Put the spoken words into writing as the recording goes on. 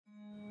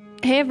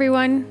Hey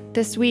everyone,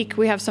 this week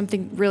we have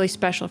something really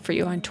special for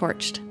you on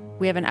Torched.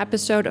 We have an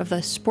episode of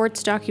the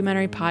sports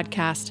documentary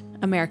podcast,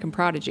 American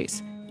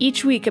Prodigies.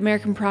 Each week,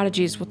 American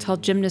Prodigies will tell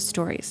gymnast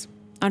stories,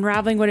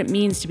 unraveling what it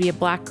means to be a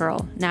black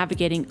girl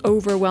navigating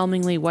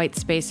overwhelmingly white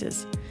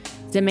spaces,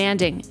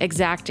 demanding,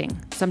 exacting,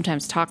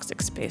 sometimes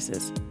toxic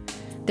spaces.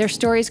 Their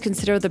stories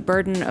consider the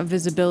burden of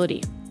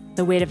visibility,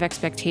 the weight of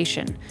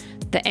expectation,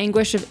 the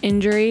anguish of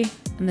injury,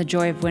 and the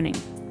joy of winning.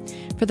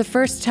 For the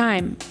first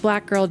time,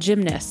 black girl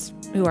gymnasts,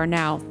 who are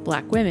now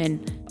black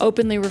women,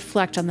 openly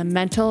reflect on the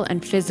mental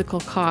and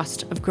physical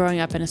cost of growing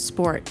up in a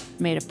sport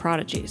made of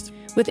prodigies.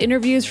 With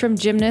interviews from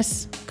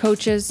gymnasts,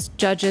 coaches,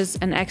 judges,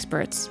 and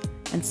experts,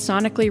 and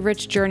sonically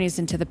rich journeys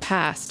into the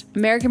past,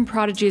 American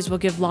Prodigies will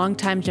give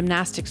longtime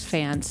gymnastics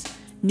fans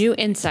new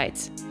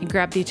insights and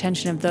grab the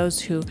attention of those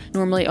who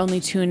normally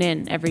only tune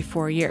in every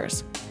 4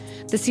 years.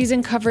 The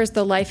season covers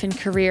the life and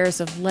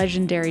careers of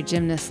legendary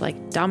gymnasts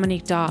like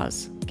Dominique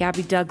Dawes,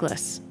 Gabby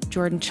Douglas,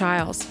 Jordan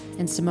Childs,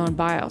 and Simone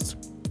Biles.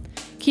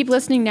 Keep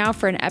listening now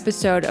for an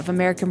episode of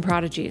American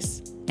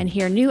Prodigies, and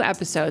hear new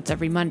episodes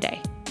every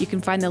Monday. You can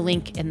find the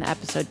link in the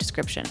episode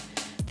description.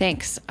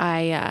 Thanks.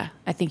 I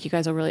think you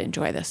guys will really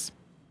enjoy this.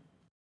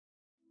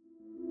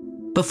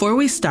 Before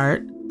we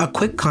start, a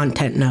quick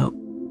content note.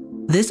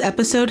 This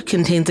episode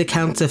contains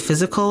accounts of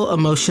physical,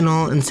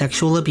 emotional, and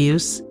sexual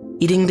abuse,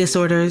 eating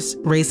disorders,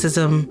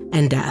 racism,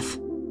 and death.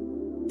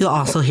 You'll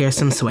also hear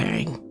some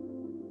swearing.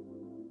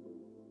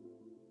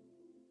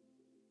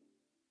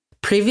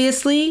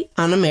 Previously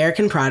on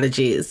American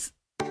Prodigies.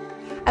 I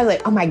was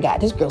like, oh my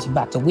God, this girl's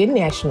about to win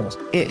nationals.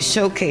 It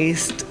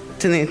showcased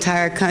to the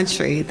entire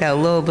country that a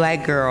little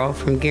black girl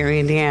from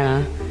Gary,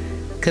 Indiana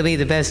could be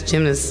the best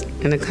gymnast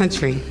in the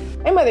country.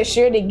 My mother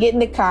sure to get in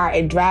the car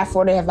and drive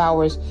 4.5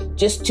 hours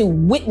just to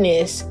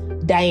witness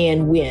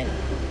Diane win.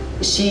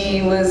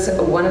 She was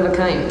one of a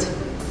kind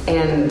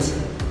and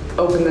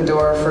opened the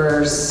door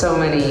for so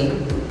many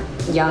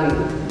young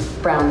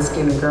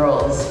brown-skinned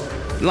girls.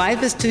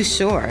 Life is too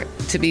short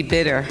to be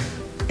bitter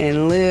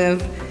and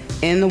live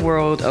in the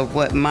world of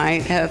what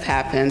might have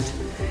happened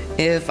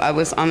if I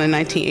was on the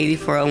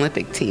 1984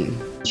 Olympic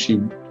team. She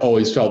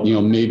always felt,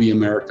 maybe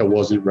America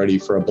wasn't ready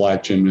for a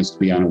black gymnast to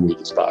be on a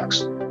Wheaties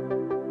box.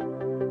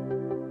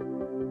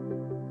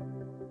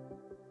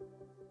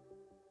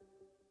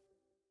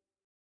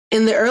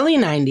 In the early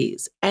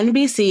 90s,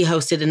 NBC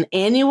hosted an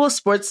annual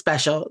sports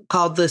special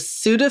called the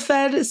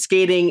Sudafed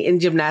Skating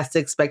and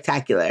Gymnastics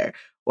Spectacular.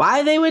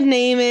 Why they would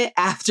name it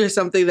after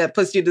something that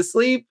puts you to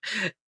sleep,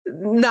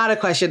 not a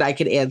question I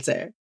could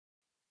answer.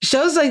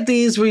 Shows like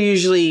these were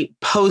usually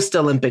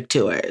post-Olympic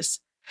tours,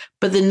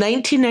 but the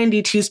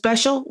 1992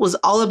 special was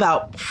all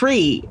about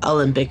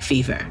pre-Olympic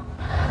fever.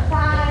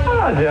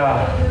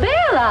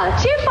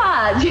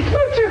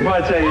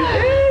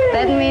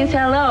 That means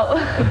hello.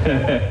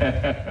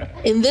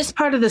 In this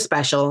part of the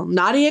special,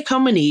 Nadia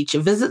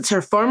Comaneci visits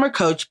her former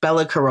coach,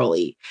 Bella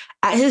Caroli,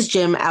 at his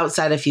gym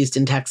outside of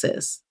Houston,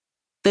 Texas.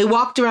 They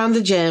walked around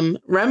the gym,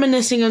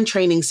 reminiscing on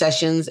training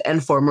sessions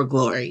and former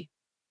glory.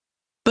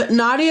 But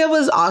Nadia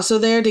was also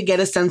there to get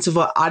a sense of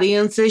what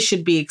audiences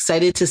should be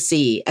excited to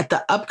see at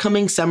the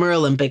upcoming Summer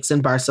Olympics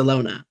in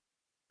Barcelona.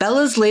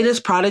 Bella's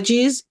latest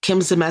prodigies, Kim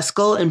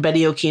Zmeskal and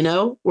Betty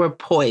Okino, were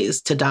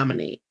poised to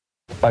dominate.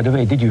 By the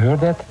way, did you hear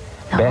that?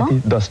 No.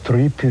 Betty does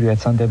 3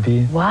 periods on the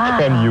beam. Wow.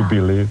 Can you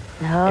believe?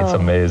 No. It's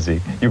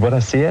amazing. You want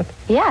to see it?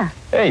 Yeah.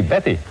 Hey,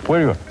 Betty,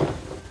 where are you?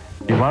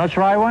 You want to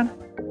try one?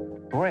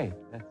 Great.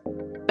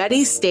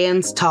 Betty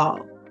stands tall,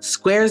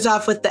 squares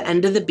off with the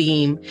end of the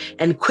beam,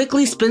 and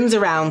quickly spins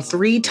around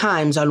 3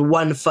 times on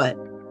one foot,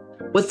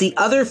 with the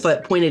other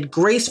foot pointed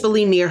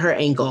gracefully near her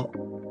ankle.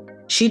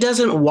 She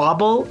doesn't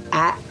wobble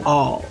at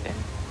all.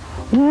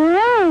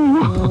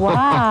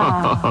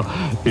 Wow.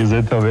 Is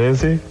it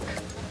amazing?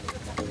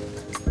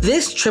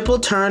 This triple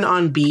turn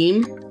on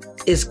beam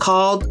is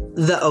called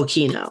the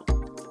Okino.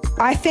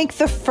 I think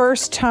the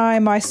first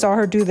time I saw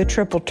her do the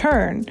triple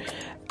turn,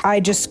 I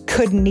just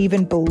couldn't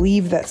even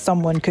believe that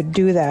someone could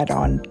do that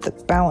on the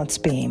balance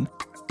beam.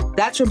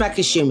 That's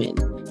Rebecca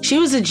Schumann. She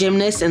was a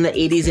gymnast in the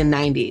 80s and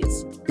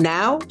 90s.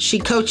 Now, she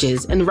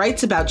coaches and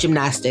writes about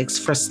gymnastics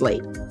for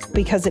Slate.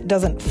 Because it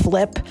doesn't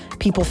flip,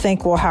 people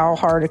think, well, how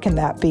hard can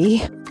that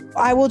be?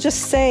 I will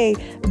just say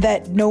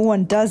that no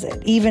one does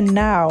it. Even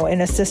now, in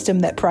a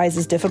system that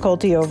prizes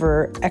difficulty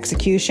over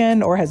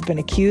execution or has been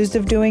accused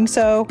of doing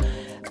so,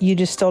 you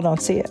just still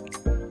don't see it.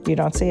 You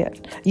don't see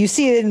it. You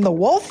see it in the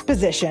wolf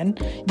position,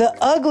 the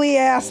ugly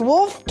ass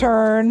wolf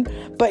turn,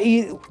 but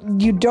you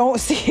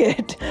don't see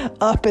it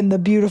up in the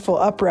beautiful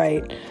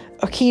upright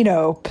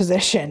Okino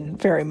position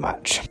very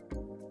much.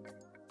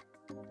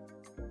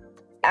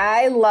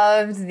 I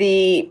loved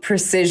the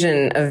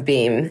precision of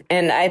beam.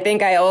 And I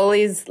think I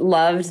always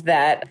loved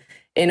that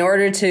in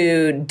order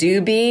to do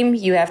beam,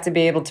 you have to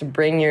be able to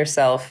bring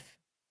yourself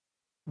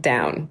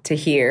down to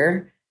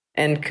here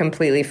and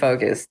completely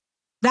focus.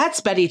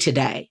 That's Betty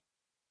today.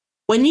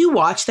 When you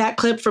watch that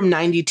clip from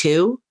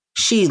 92,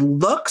 she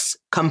looks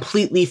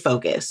completely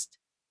focused.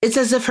 It's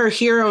as if her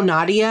hero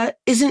Nadia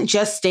isn't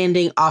just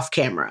standing off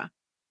camera.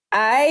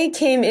 I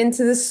came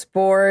into the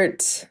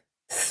sport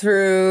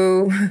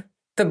through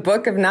the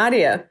book of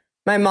Nadia.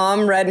 My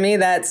mom read me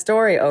that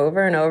story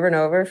over and over and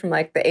over from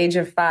like the age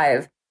of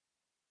 5.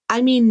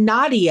 I mean,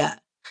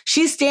 Nadia,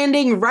 she's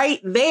standing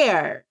right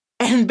there.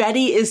 And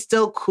Betty is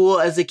still cool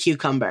as a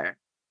cucumber.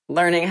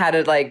 Learning how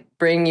to like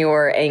bring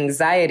your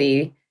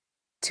anxiety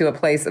to a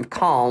place of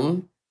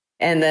calm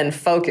and then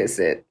focus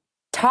it.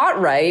 Taught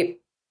right,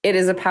 it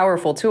is a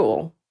powerful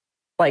tool,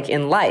 like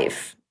in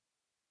life.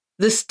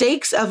 The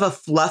stakes of a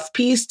fluff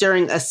piece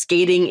during a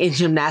skating and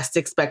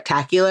gymnastics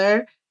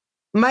spectacular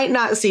might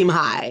not seem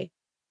high.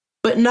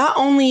 But not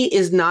only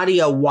is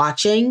Nadia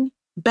watching,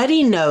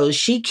 Betty knows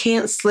she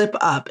can't slip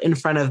up in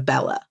front of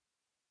Bella.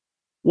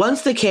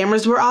 Once the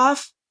cameras were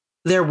off,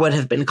 there would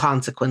have been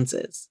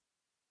consequences.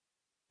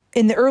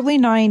 In the early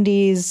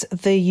 90s,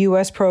 the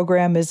U.S.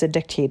 program is a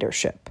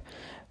dictatorship.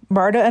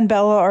 Marta and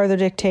Bella are the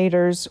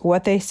dictators.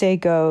 What they say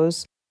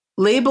goes.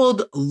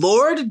 Labeled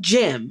Lord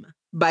Jim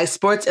by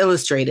Sports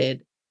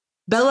Illustrated,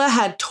 Bella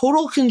had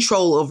total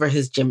control over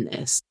his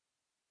gymnast,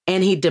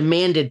 and he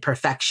demanded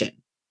perfection,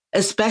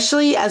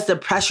 especially as the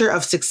pressure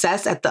of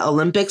success at the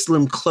Olympics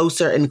loomed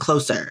closer and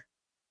closer.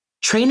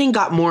 Training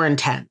got more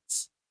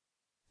intense.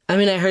 I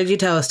mean, I heard you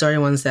tell a story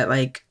once that,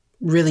 like,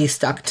 really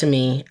stuck to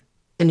me.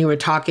 And you were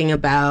talking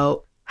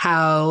about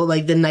how,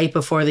 like, the night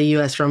before the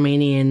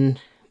U.S.-Romanian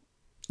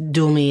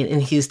dual meet in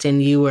Houston,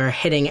 you were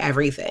hitting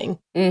everything.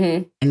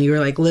 Mm-hmm. And you were,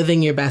 like,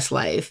 living your best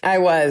life. I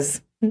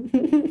was.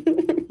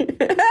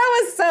 That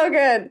was so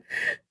good.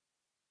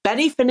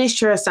 Betty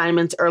finished her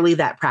assignments early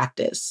that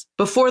practice,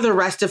 before the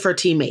rest of her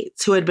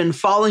teammates, who had been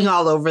falling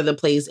all over the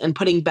place and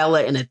putting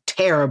Bella in a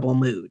terrible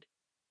mood.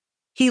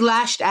 He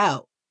lashed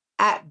out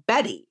at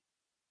Betty.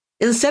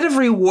 Instead of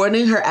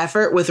rewarding her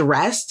effort with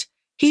rest,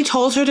 he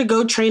told her to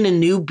go train a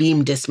new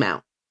beam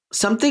dismount,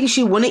 something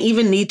she wouldn't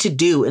even need to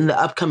do in the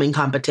upcoming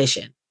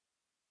competition.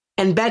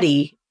 And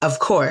Betty, of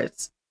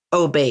course,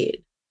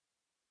 obeyed.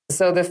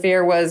 So the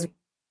fear was,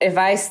 if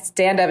I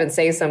stand up and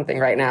say something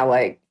right now,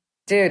 like,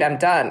 dude, I'm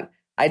done.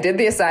 I did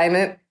the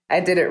assignment. I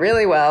did it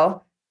really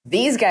well.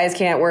 These guys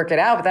can't work it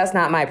out, but that's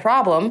not my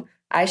problem.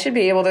 I should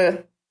be able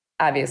to,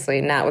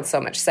 obviously not with so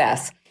much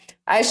sass,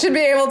 I should be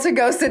able to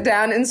go sit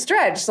down and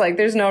stretch. Like,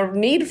 there's no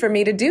need for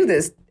me to do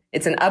this.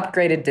 It's an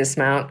upgraded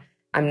dismount.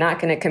 I'm not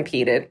going to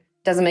compete it.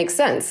 Doesn't make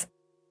sense.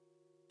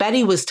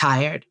 Betty was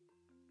tired.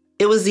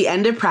 It was the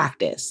end of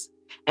practice,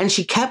 and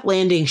she kept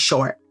landing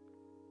short.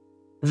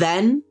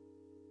 Then,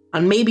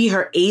 on maybe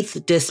her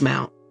 8th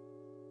dismount,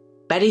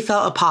 Betty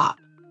felt a pop.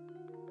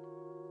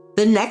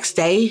 The next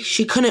day,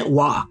 she couldn't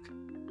walk.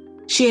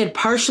 She had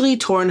partially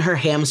torn her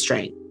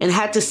hamstring and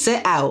had to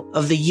sit out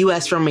of the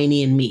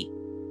U.S.-Romanian meet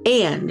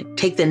and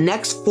take the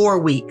next 4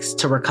 weeks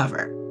to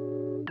recover.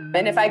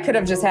 And if I could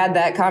have just had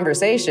that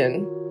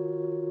conversation,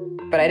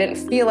 but I didn't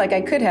feel like I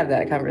could have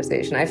that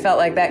conversation. I felt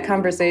like that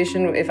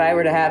conversation, if I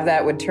were to have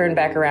that, would turn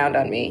back around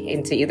on me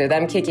into either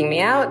them kicking me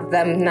out,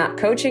 them not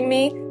coaching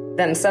me,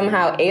 them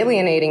somehow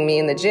alienating me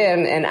in the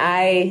gym, and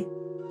I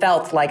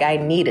felt like I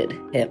needed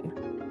him.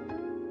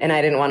 And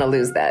I didn't want to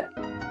lose that.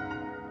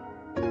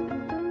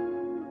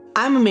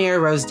 I'm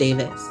Amira Rose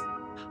Davis.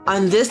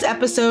 On this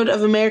episode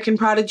of American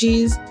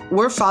Prodigies,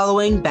 we're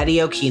following Betty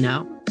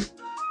Okino.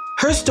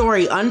 Her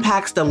story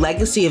unpacks the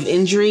legacy of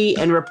injury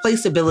and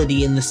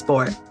replaceability in the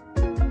sport.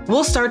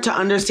 We'll start to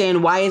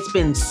understand why it's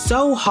been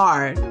so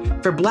hard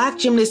for Black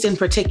gymnasts in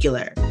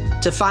particular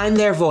to find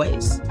their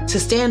voice, to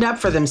stand up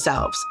for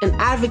themselves, and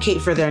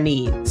advocate for their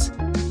needs,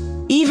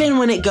 even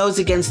when it goes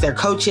against their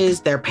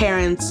coaches, their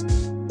parents,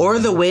 or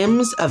the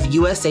whims of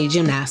USA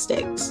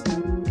Gymnastics.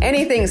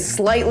 Anything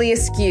slightly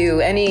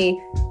askew,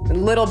 any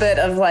little bit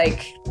of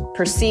like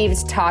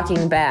perceived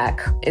talking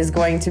back is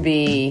going to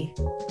be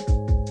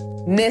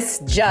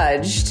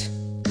misjudged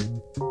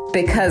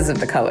because of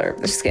the color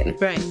of the skin.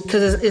 Right,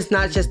 because it's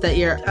not just that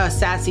you're a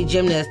sassy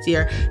gymnast,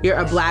 you're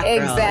a Black girl,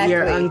 exactly.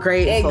 You're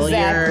ungrateful.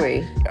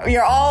 Exactly.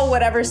 You're all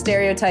whatever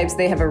stereotypes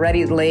they have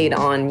already laid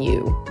on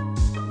you.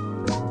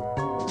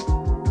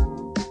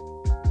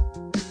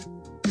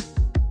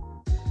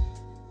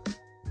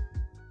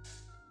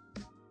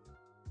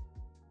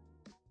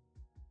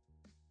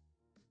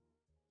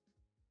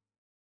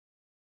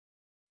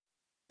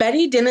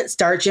 Betty didn't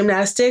start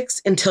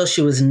gymnastics until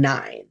she was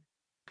 9.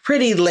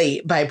 Pretty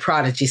late by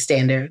Prodigy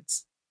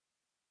standards.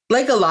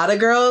 Like a lot of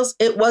girls,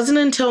 it wasn't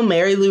until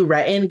Mary Lou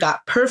Retton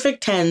got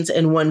perfect 10s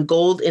and won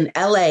gold in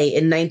LA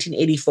in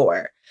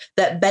 1984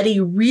 that Betty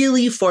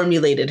really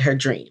formulated her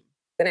dream.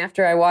 Then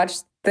after I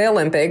watched the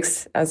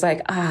Olympics, I was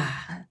like,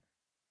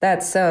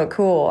 that's so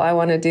cool. I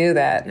want to do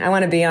that. I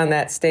want to be on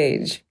that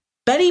stage.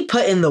 Betty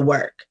put in the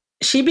work.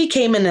 She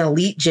became an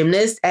elite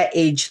gymnast at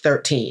age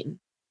 13.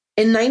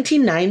 In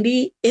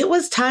 1990, it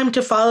was time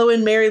to follow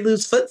in Mary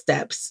Lou's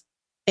footsteps.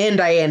 And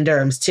Diane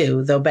Durham's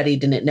too, though Betty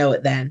didn't know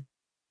it then.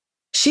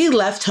 She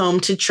left home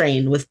to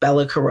train with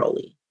Bella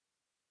Caroli.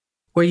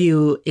 Were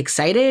you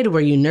excited?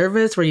 Were you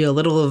nervous? Were you a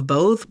little of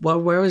both?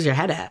 Where was your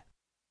head at?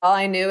 All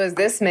I knew is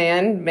this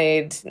man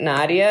made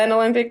Nadia an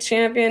Olympic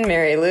champion,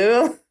 Mary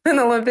Lou an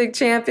Olympic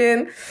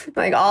champion,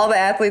 like all the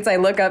athletes I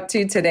look up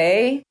to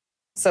today.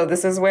 So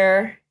this is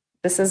where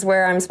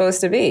I'm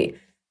supposed to be.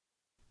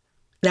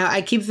 Now,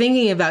 I keep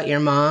thinking about your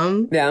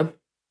mom. Yeah.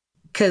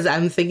 Because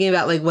I'm thinking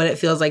about like what it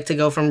feels like to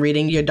go from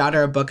reading your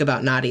daughter a book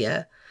about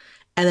Nadia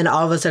and then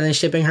all of a sudden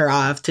shipping her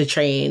off to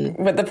train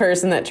with the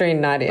person that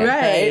trained Nadia.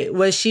 Right.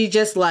 Was she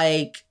just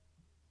like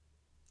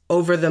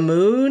over the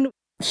moon?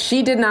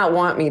 She did not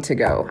want me to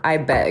go. I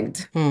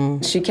begged.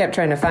 She kept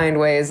trying to find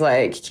ways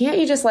like, can't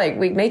you just like,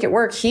 we make it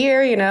work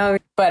here, you know?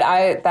 But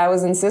that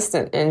was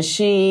insistent. And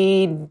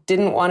she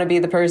didn't want to be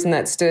the person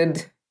that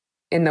stood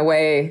in the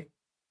way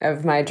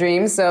of my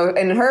dreams. So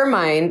in her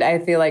mind, I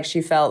feel like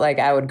she felt like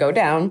I would go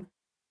down,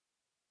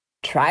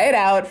 try it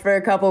out for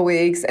a couple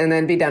weeks, and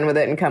then be done with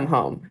it and come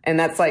home. And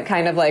that's like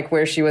kind of like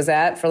where she was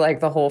at for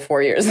like the whole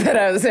 4 years that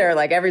I was there.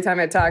 Like every time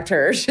I talked to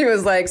her, she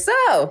was like,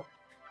 so,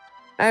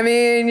 I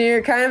mean,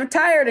 you're kind of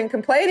tired and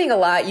complaining a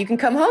lot. You can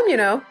come home, you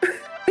know?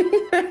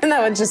 And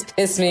that would just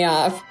piss me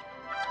off.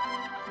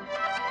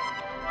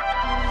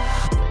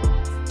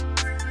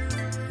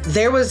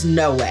 There was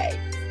no way.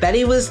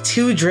 Betty was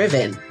too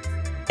driven.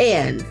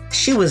 And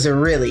she was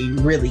really,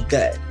 really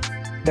good.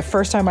 The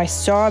first time I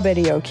saw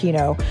Betty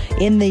Okino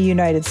in the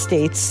United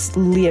States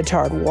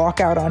leotard walk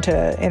out onto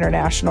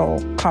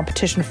international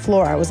competition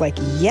floor, I was like,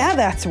 yeah,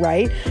 that's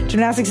right.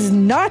 Gymnastics is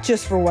not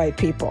just for white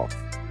people.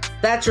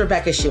 That's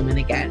Rebecca Schumann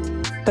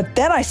again. But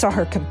then I saw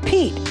her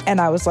compete,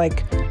 and I was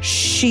like,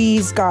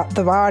 she's got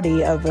the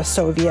body of a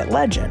Soviet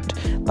legend.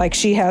 Like,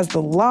 she has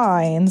the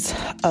lines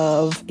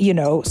of, you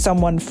know,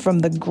 someone from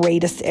the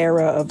greatest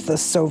era of the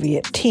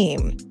Soviet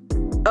team.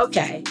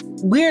 Okay,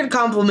 weird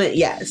compliment,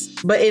 yes.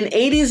 But in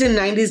 80s and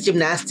 90s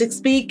gymnastics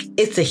speak,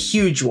 it's a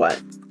huge one.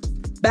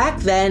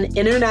 Back then,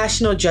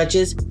 international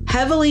judges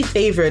heavily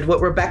favored what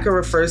Rebecca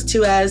refers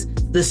to as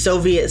the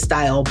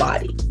Soviet-style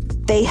body.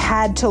 They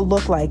had to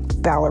look like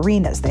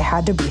ballerinas. They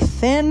had to be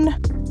thin,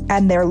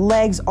 and their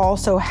legs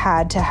also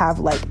had to have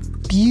like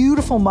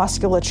beautiful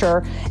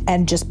musculature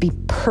and just be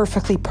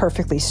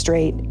perfectly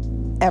straight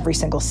every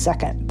single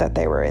second that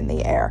they were in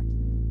the air.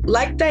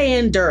 Like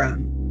Diane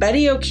Durham,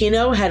 Betty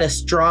Okino had a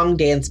strong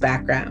dance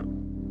background.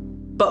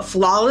 But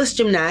flawless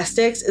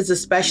gymnastics is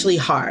especially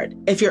hard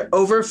if you're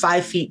over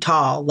 5 feet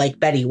tall like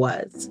Betty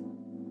was.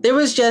 There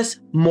was just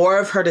more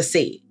of her to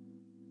see.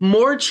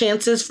 More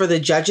chances for the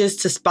judges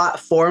to spot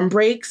form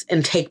breaks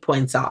and take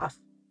points off.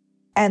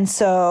 And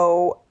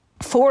so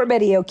for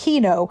Betty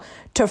Okino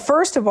to,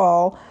 first of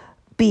all,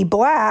 be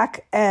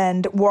Black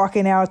and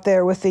walking out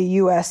there with the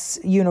U.S.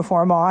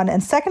 uniform on,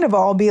 and second of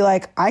all, be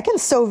like, I can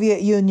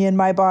Soviet Union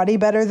my body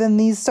better than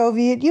these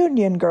Soviet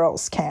Union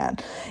girls can.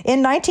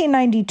 In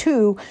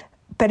 1992,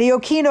 Betty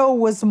Okino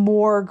was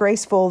more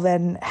graceful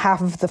than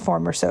half of the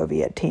former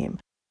Soviet team.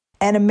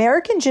 And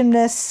American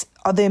gymnasts,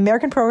 the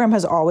American program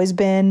has always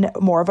been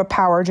more of a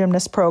power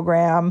gymnast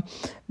program,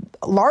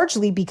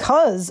 largely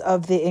because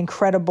of the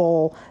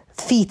incredible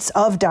feats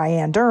of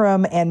Diane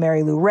Durham and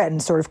Mary Lou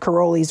Retton. Sort of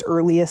Karolyi's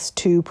earliest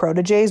two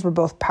proteges were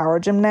both power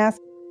gymnasts.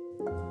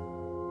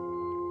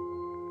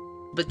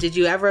 But did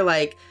you ever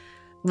like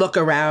look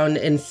around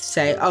and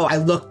say, oh, I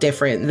look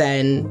different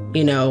than,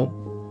 you know,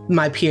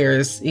 my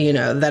peers, you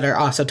know, that are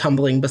also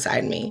tumbling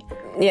beside me?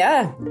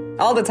 Yeah,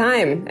 all the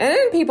time. And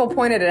then people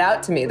pointed it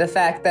out to me, the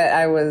fact that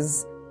I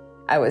was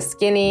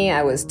skinny,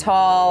 I was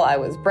tall, I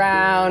was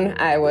brown,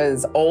 I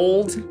was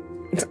old.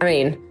 I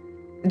mean,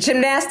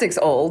 gymnastics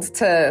old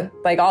to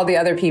like all the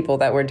other people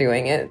that were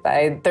doing it.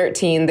 By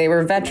 13, they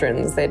were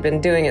veterans. They'd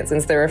been doing it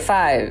since they were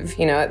 5.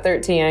 You know, at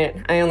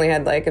 13, I only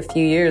had like a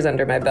few years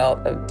under my belt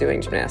of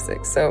doing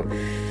gymnastics. So,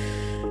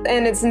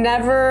 and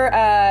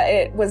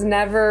it was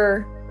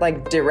never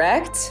like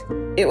direct.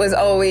 It was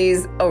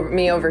always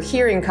me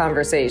overhearing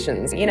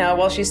conversations. You know,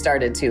 well, she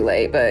started too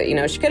late, but you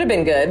know, she could have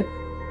been good.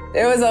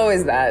 It was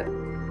always that.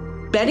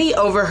 Betty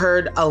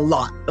overheard a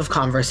lot of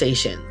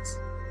conversations.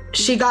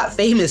 She got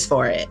famous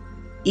for it,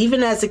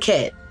 even as a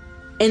kid.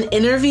 In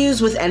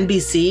interviews with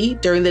NBC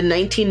during the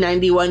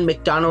 1991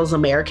 McDonald's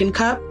American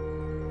Cup,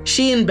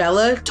 she and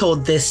Bella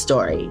told this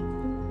story.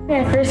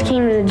 When I first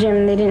came to the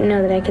gym, they didn't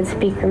know that I could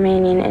speak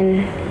Romanian,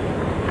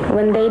 and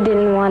when they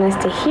didn't want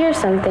us to hear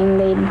something,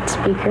 they'd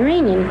speak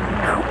Romanian.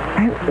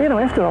 And, you know,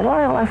 after a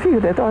while, I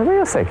figured that, oh, wait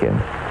a second.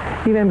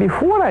 Even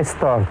before I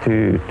start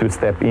to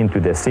step into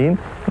the scene,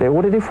 they're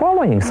already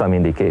following some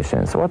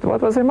indications. What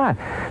was the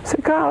matter? So,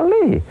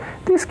 golly,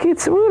 these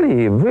kids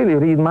really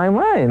read my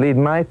mind, read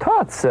my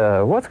thoughts.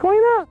 What's going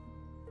on?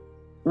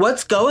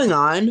 What's going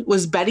on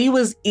was Betty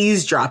was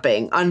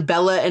eavesdropping on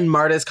Bella and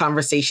Marta's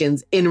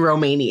conversations in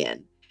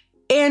Romanian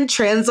and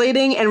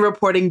translating and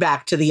reporting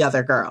back to the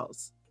other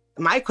girls.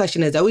 My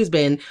question has always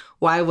been,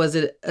 why was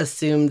it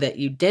assumed that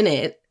you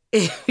didn't?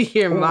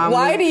 Your mom.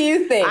 Why do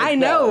you think? I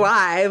know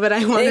why, but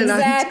I want to know.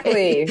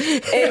 Exactly.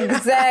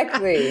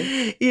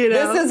 You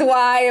know? This is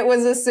why it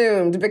was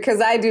assumed,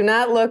 because I do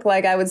not look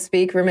like I would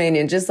speak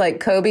Romanian, just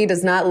like Kobe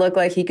does not look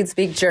like he could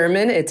speak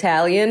German,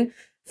 Italian,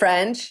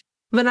 French.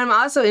 But I'm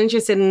also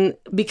interested in,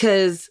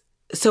 because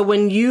so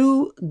when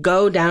you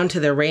go down to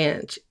the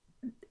ranch,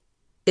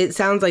 it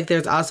sounds like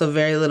there's also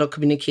very little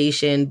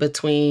communication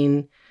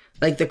between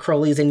like the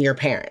Carolis and your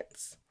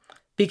parents.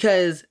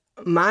 Because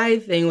my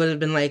thing would have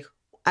been like,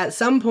 at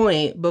some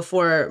point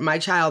before my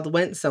child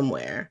went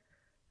somewhere,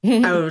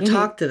 I would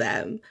talk to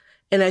them.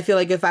 And I feel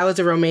like if I was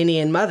a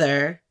Romanian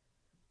mother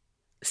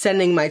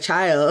sending my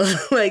child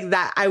like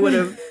that, I would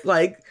have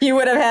like... You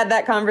would have had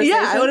that conversation?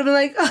 Yeah, I would have been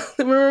like, oh,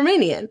 we're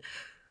Romanian.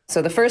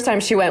 So the first time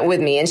she went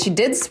with me, and she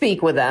did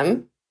speak with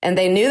them, and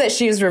they knew that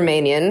she was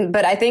Romanian,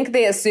 but I think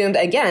they assumed,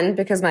 again,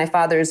 because my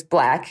father's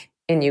Black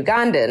and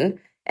Ugandan,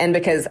 and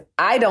because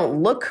I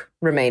don't look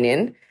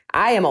Romanian,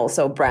 I am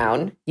also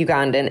brown,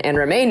 Ugandan, and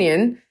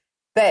Romanian,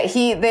 that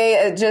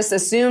they just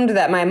assumed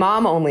that my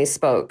mom only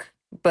spoke,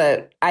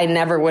 but I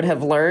never would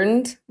have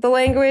learned the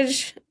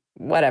language.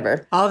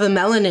 Whatever. All the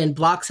melanin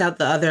blocks out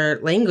the other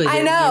languages.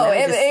 I know.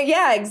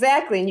 Yeah,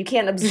 exactly. And you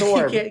can't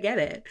absorb. You can't get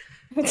it.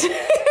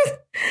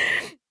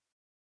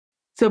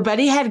 So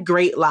Betty had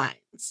great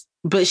lines,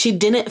 but she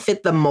didn't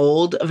fit the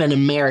mold of an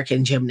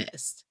American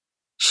gymnast.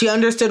 She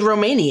understood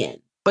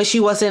Romanian, but she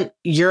wasn't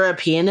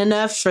European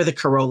enough for the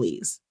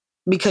Carolis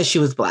because she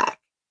was Black.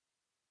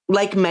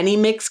 Like many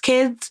mixed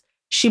kids,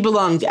 she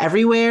belonged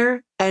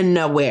everywhere and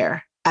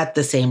nowhere at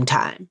the same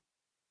time.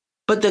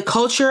 But the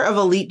culture of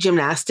elite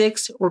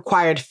gymnastics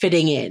required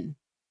fitting in,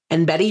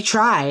 and Betty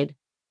tried.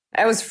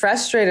 I was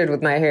frustrated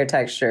with my hair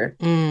texture.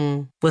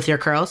 With your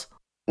curls?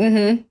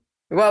 Mm-hmm.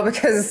 Well,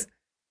 because,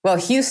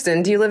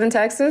 Houston, do you live in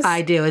Texas?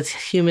 I do. It's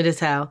humid as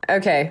hell.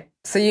 Okay.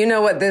 So you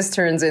know what this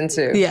turns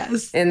into.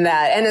 Yes. In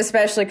that, and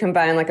especially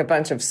combine like a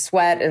bunch of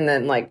sweat and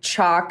then like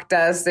chalk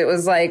dust. It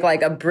was like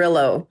a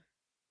Brillo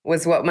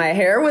was what my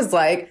hair was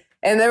like.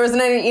 And there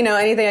wasn't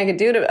anything I could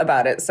do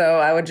about it. So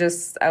I would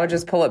just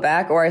pull it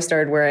back, or I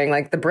started wearing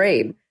like the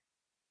braid.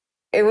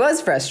 It was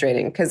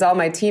frustrating because all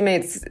my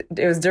teammates,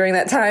 it was during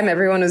that time,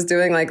 everyone was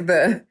doing like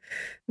the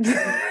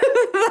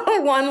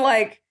one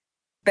like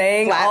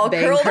bang flat all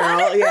bang curled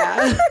curl.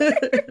 Yeah.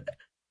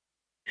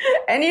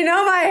 And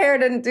my hair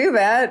didn't do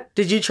that.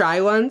 Did you try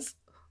once?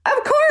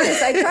 Of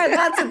course. I tried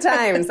lots of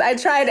times. I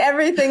tried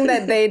everything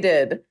that they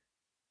did.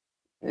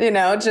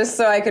 Just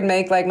so I could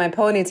make like my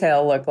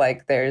ponytail look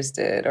like theirs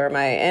did,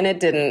 and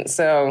it didn't.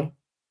 So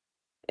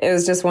it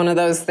was just one of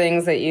those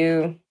things that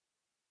you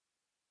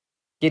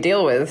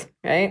deal with,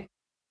 right?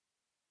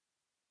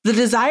 The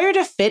desire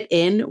to fit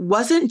in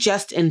wasn't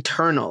just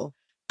internal.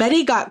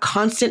 Betty got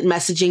constant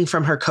messaging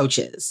from her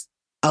coaches.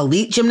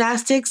 Elite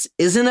gymnastics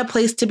isn't a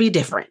place to be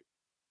different.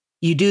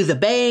 You do the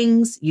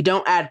bangs, you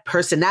don't add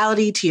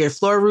personality to your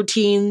floor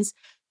routines.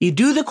 You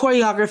do the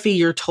choreography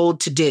you're told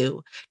to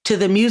do, to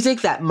the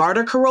music that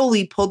Marta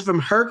Caroli pulled from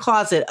her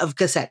closet of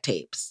cassette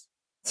tapes.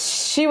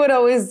 She would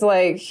always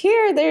like,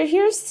 here are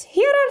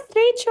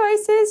 3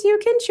 choices you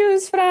can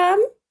choose from.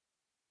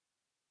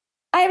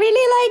 I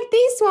really like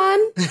this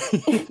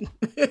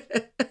one.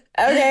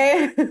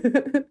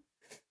 Okay.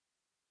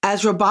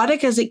 As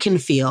robotic as it can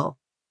feel,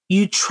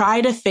 you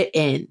try to fit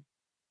in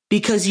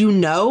because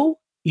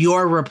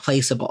you're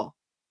replaceable.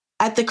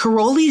 At the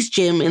Carolis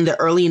gym in the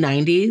early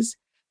 90s,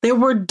 there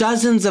were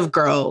dozens of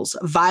girls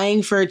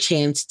vying for a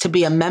chance to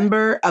be a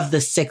member of the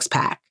Six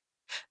Pack,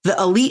 the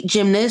elite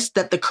gymnast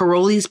that the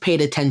Carolis paid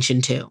attention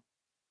to.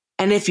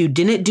 And if you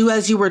didn't do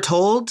as you were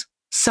told,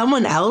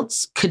 someone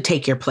else could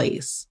take your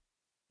place.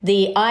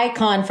 The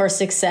icon for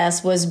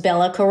success was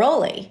Bella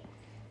Caroli,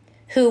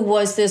 who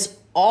was this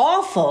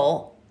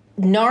awful,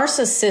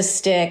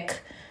 narcissistic,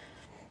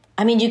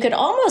 you could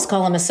almost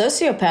call him a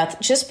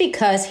sociopath just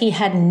because he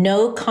had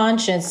no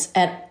conscience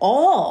at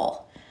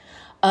all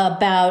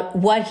about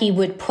what he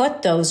would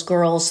put those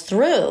girls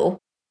through.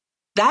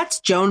 That's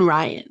Joan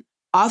Ryan,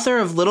 author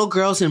of Little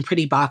Girls in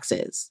Pretty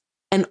Boxes,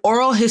 an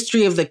oral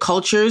history of the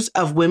cultures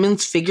of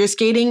women's figure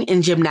skating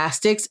and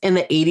gymnastics in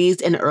the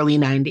 80s and early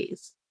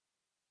 90s.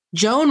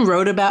 Joan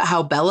wrote about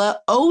how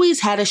Bella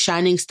always had a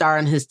shining star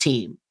on his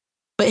team,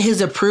 but his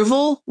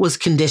approval was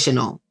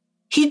conditional.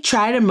 He'd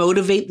try to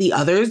motivate the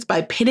others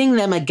by pitting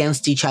them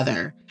against each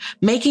other,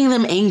 making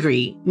them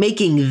angry,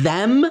 making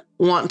them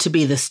want to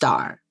be the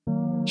star.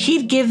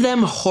 He'd give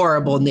them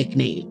horrible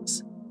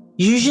nicknames,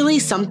 usually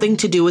something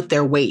to do with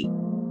their weight.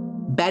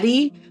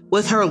 Betty,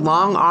 with her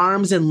long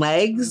arms and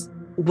legs,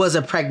 was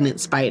a pregnant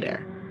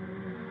spider.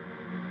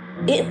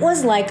 It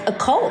was like a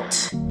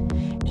cult.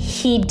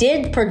 He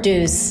did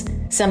produce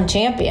some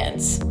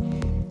champions.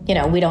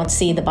 We don't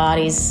see the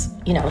bodies,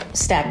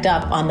 stacked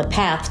up on the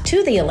path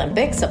to the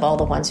Olympics of all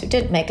the ones who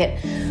did make it.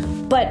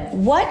 But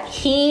what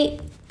he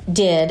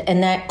did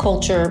and that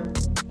culture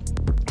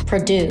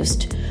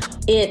produced,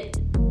 it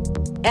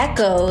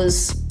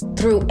echoes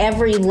through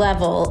every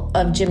level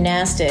of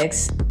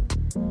gymnastics,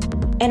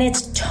 and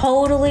it's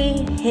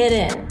totally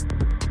hidden.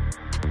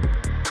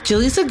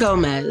 Jaleesa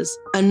Gomez,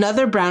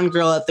 another brown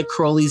girl at the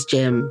Carolis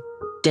gym,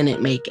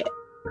 didn't make it.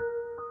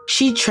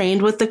 She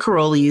trained with the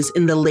Carolis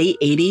in the late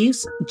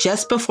 80s,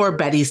 just before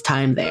Betty's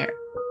time there.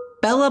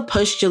 Bella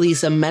pushed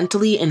Jaleesa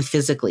mentally and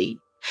physically.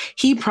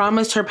 He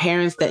promised her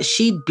parents that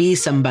she'd be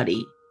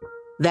somebody,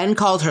 then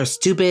called her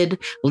stupid,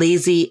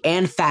 lazy,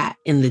 and fat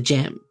in the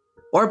gym,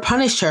 or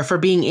punished her for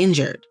being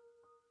injured.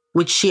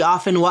 which she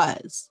often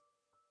was.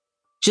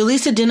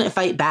 Julissa didn't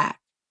fight back.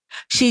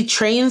 She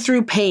trained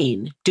through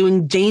pain,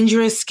 doing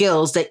dangerous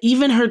skills that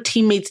even her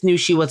teammates knew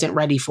she wasn't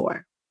ready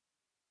for.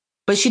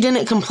 But she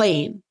didn't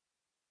complain.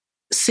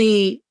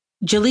 See,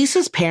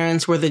 Julissa's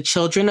parents were the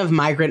children of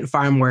migrant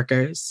farm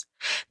workers.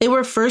 They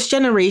were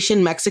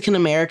first-generation Mexican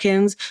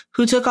Americans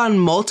who took on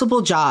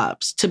multiple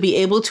jobs to be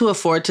able to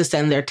afford to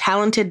send their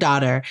talented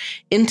daughter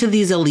into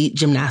these elite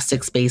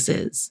gymnastic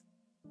spaces.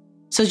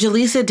 So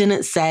Julissa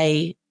didn't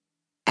say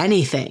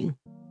anything.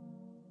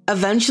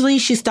 Eventually,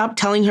 she stopped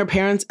telling her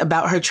parents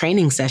about her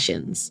training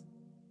sessions.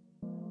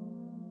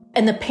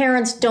 And the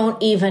parents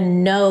don't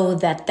even know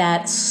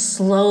that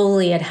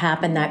slowly had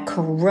happened, that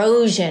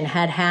corrosion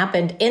had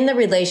happened in the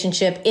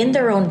relationship, in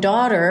their own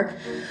daughter,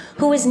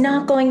 who is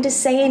not going to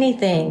say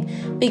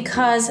anything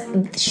because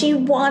she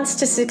wants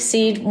to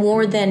succeed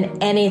more than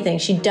anything.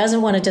 She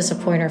doesn't want to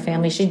disappoint her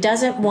family. She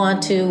doesn't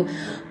want to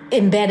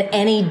embed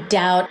any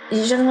doubt. She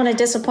doesn't want to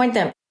disappoint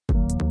them.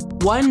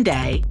 One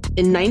day,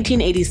 in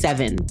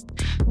 1987,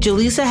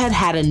 Julissa had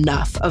had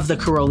enough of the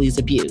Karolyi's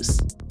abuse.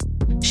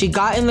 She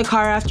got in the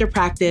car after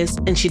practice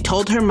and she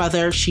told her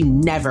mother she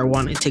never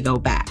wanted to go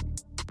back.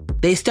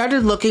 They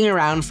started looking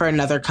around for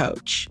another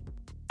coach,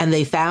 and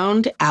they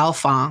found Al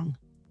Fong.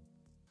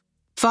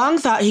 Fong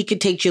thought he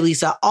could take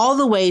Julissa all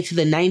the way to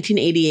the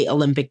 1988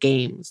 Olympic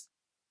Games.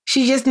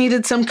 She just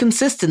needed some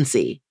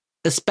consistency,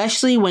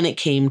 especially when it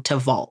came to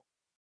vault.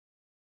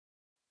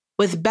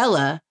 With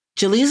Bella,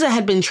 Julissa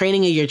had been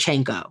training a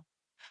Yurchenko,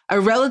 a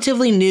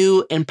relatively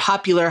new and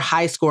popular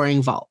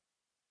high-scoring vault.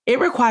 It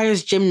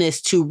requires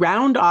gymnasts to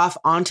round off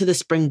onto the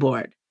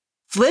springboard,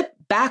 flip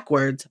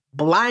backwards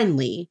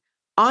blindly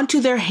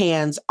onto their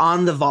hands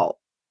on the vault,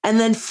 and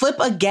then flip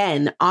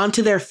again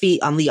onto their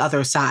feet on the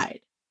other side.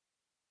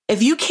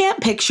 If you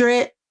can't picture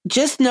it,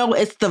 just know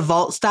it's the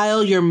vault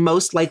style you're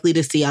most likely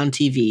to see on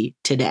TV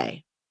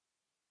today.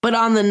 But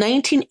on the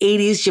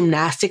 1980s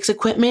gymnastics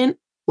equipment,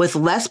 with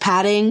less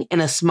padding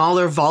and a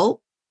smaller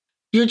vault,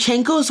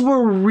 Yurchenkos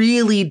were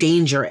really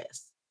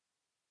dangerous.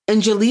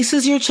 And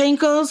Julissa's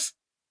Yurchenkos,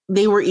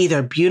 they were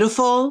either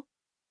beautiful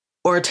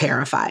or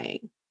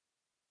terrifying.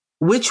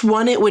 Which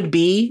one it would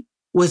be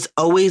was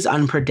always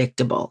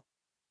unpredictable.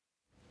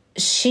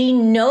 She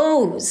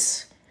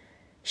knows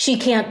she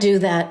can't do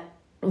that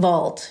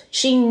vault.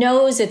 She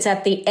knows it's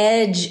at the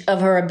edge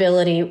of her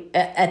ability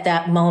at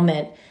that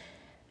moment.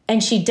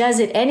 And she does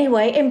it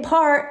anyway, in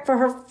part for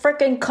her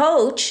freaking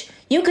coach.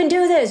 You can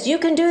do this. You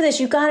can do this.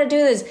 You got to do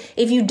this.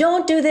 If you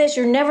don't do this,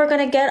 you're never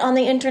going to get on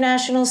the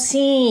international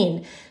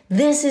scene.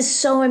 This is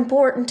so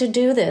important to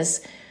do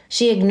this.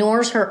 She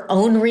ignores her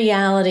own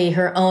reality,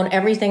 her own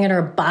everything in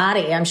her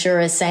body, I'm sure,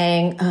 is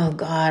saying, oh,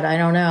 God, I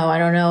don't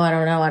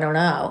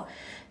know.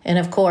 And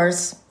of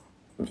course,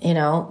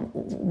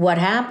 what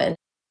happened?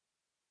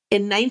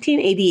 In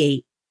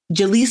 1988,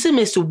 Julissa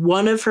missed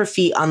one of her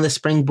feet on the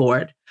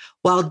springboard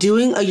while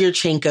doing a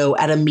Yurchenko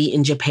at a meet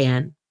in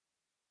Japan.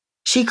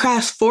 She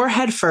crashed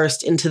forehead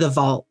first into the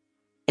vault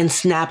and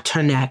snapped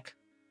her neck.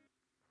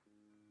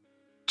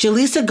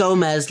 Julissa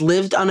Gomez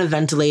lived on a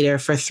ventilator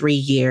for 3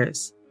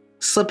 years,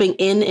 slipping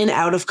in and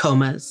out of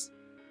comas.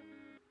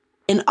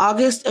 In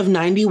August of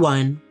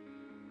 91,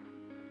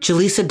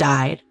 Julissa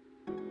died.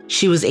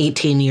 She was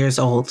 18 years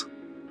old.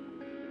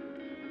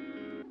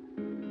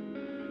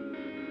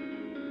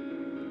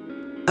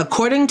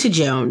 According to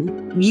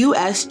Joan,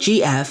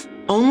 USGF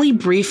only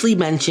briefly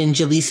mentioned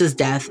Julissa's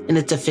death in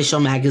its official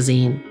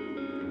magazine.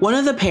 One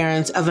of the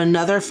parents of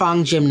another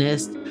Fong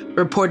gymnast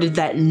reported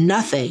that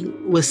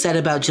nothing was said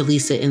about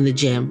Julissa in the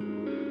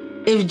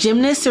gym. If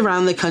gymnasts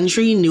around the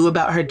country knew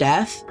about her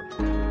death,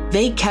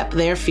 they kept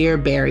their fear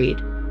buried,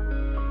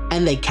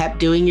 and they kept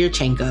doing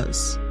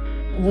Yurchenkos.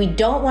 We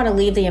don't want to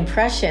leave the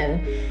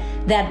impression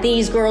that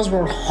these girls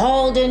were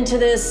hauled into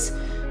this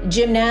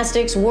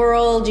gymnastics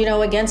world,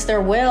 against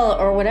their will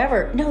or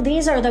whatever. No,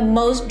 these are the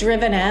most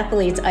driven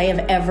athletes I have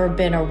ever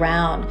been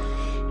around.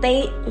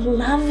 They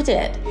loved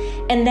it.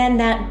 And then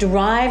that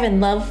drive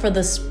and love for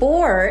the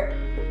sport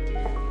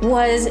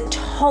was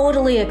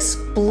totally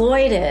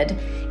exploited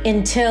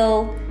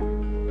until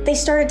they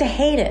started to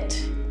hate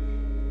it.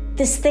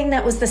 This thing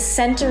that was the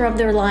center of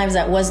their lives,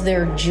 that was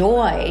their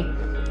joy,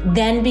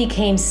 then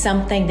became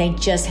something they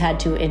just had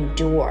to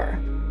endure.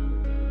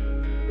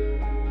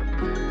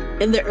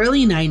 In the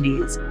early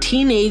 90s,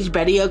 teenage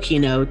Betty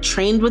Okino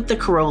trained with the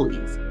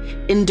Karolyis,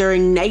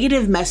 enduring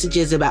negative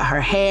messages about her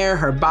hair,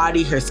 her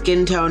body, her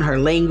skin tone, her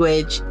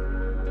language,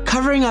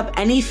 covering up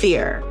any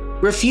fear,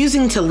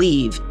 refusing to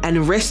leave,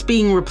 and risk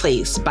being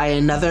replaced by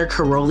another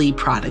Karolyi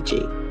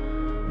prodigy.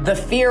 The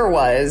fear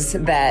was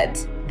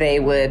that they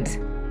would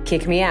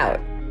kick me out.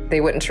 They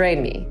wouldn't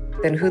train me.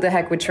 Then who the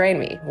heck would train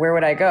me? Where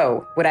would I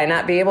go? Would I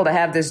not be able to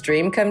have this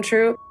dream come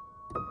true?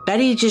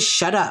 Betty just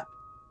shut up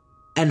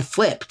and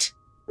flipped,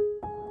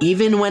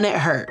 even when it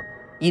hurt.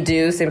 You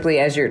do simply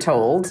as you're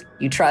told.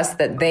 You trust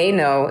that they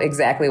know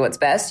exactly what's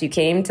best. You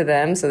came to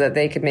them so that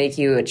they could make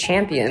you a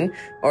champion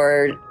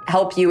or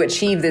help you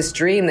achieve this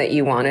dream that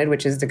you wanted,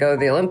 which is to go to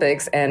the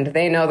Olympics, and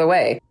they know the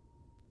way.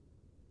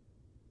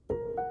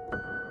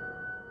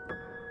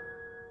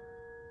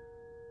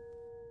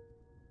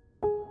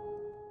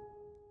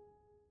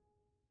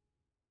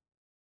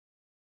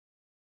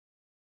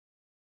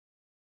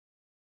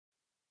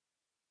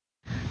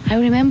 I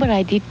remember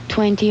I did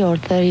 20 or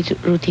 30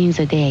 routines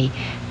a day,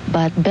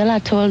 but Bella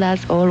told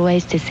us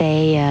always to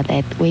say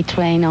that we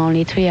train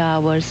only 3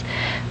 hours.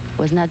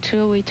 Was not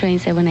true. We train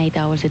 7-8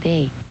 hours a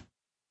day.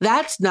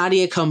 That's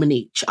Nadia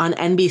Comaneci on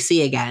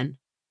NBC again,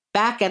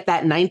 back at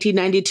that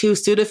 1992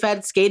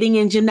 Sudafed Skating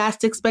and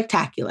Gymnastics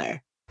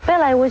Spectacular.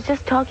 Well, I was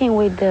just talking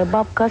with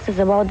Bob Costas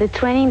about the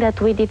training that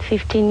we did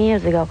 15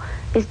 years ago.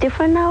 It's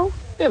different now?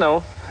 You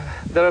know,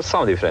 there are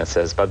some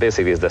differences, but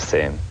basically it's the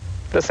same.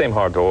 The same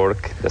hard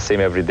work, the same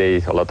every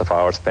day, a lot of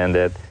hours spent.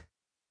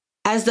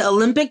 As the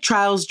Olympic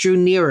trials drew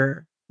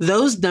nearer,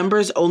 those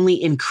numbers only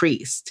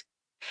increased.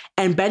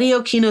 And Betty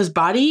Okino's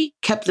body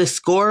kept the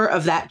score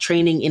of that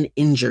training in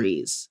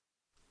injuries.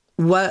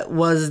 What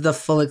was the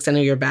full extent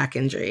of your back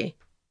injury?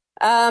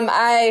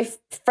 I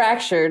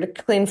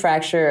fractured, clean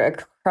fracture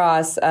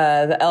across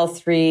the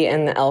L3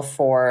 and the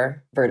L4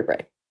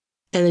 vertebrae.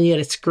 And then you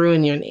had a screw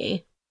in your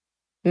knee.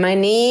 My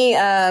knee,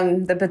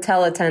 the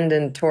patella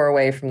tendon tore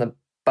away from the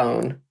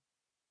bone.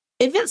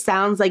 If it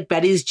sounds like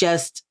Betty's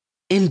just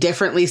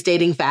indifferently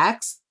stating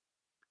facts,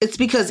 it's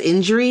because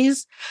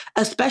injuries,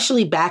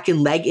 especially back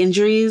and leg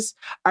injuries,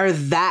 are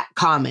that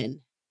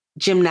common.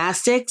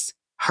 Gymnastics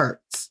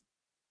hurts.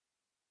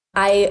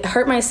 I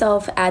hurt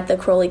myself at the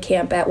Crowley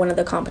camp at one of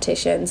the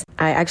competitions.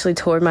 I actually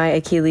tore my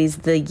Achilles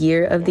the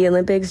year of the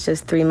Olympics,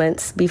 just 3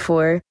 months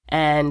before.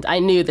 And I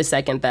knew the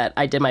second that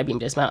I did my beam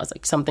dismount, I was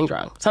like, something's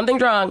wrong.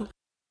 Something's wrong.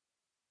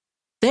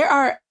 There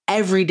are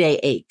everyday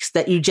aches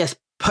that you just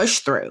push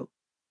through.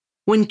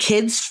 When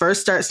kids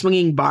first start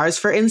swinging bars,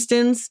 for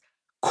instance,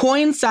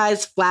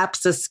 coin-sized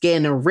flaps of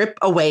skin rip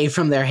away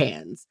from their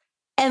hands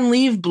and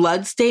leave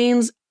blood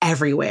stains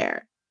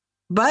everywhere.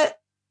 But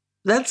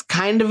that's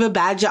kind of a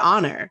badge of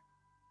honor.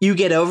 You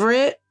get over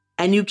it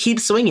and you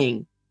keep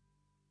swinging.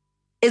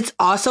 It's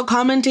also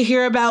common to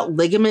hear about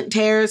ligament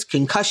tears,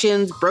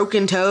 concussions,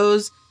 broken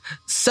toes,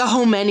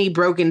 so many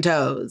broken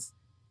toes,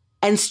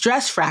 and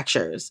stress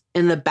fractures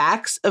in the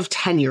backs of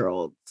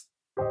 10-year-olds.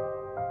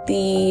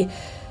 The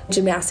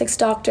gymnastics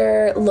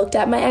doctor looked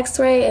at my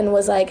x-ray and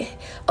was like,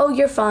 oh,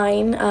 you're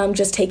fine.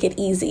 Just take it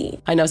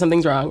easy. I know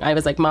something's wrong. I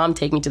was like, Mom,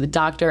 take me to the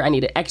doctor. I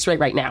need an x-ray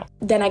right now.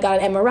 Then I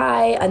got an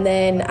MRI and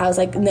then I was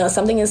like, no,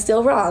 something is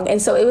still wrong.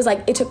 And so it was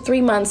like, it took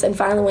 3 months and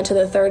finally went to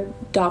the third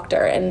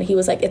doctor and he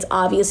was like, it's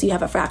obvious you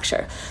have a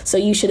fracture. So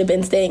you should have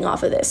been staying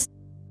off of this.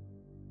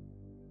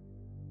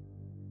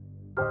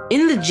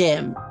 In the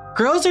gym,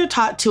 girls are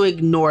taught to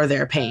ignore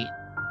their pain,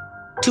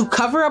 to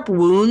cover up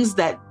wounds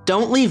that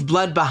don't leave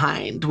blood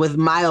behind with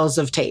miles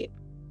of tape,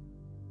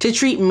 to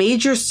treat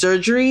major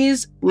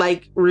surgeries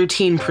like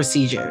routine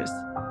procedures,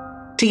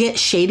 to get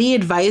shady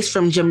advice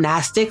from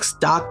gymnastics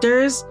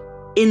doctors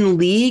in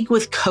league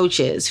with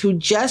coaches who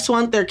just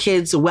want their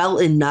kids well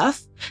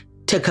enough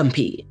to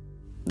compete.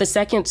 The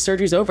second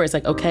surgery's over, it's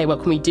like, okay,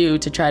 what can we do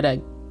to try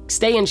to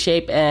stay in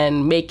shape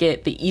and make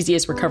it the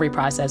easiest recovery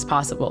process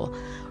possible?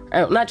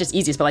 Or not just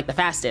easiest, but like the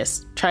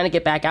fastest, trying to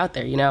get back out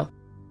there, you know?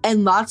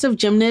 And lots of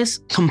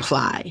gymnasts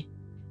comply.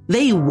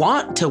 They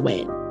want to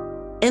win.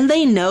 And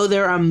they know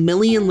there are a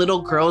million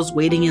little girls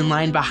waiting in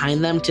line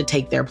behind them to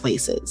take their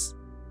places.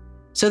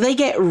 So they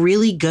get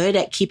really good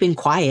at keeping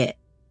quiet,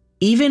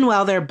 even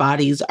while their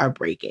bodies are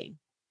breaking.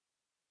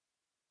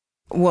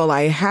 Well,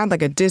 I had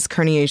like a disc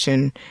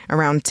herniation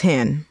around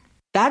 10.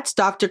 That's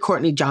Dr.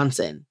 Courtney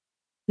Johnson,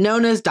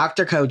 known as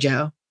Dr.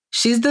 Kojo.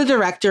 She's the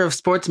director of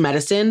sports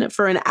medicine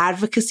for an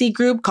advocacy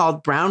group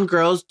called Brown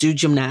Girls Do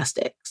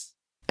Gymnastics.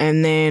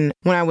 And then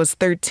when I was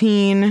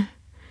 13,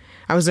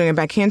 I was doing a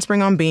back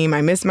handspring on beam.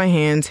 I missed my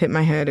hands, hit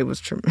my head. It was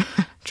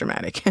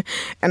traumatic.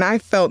 And I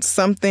felt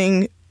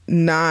something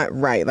not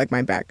right, like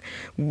my back.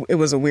 It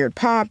was a weird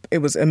pop. It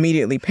was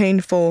immediately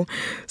painful.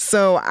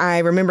 So I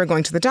remember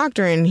going to the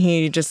doctor and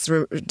he just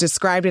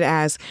described it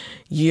as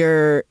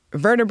your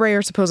vertebrae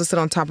are supposed to sit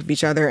on top of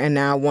each other and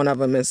now one of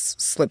them is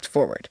slipped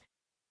forward.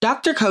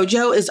 Dr.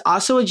 Kojo is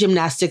also a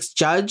gymnastics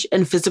judge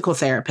and physical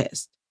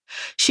therapist.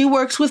 She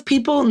works with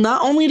people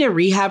not only to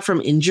rehab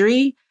from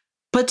injury,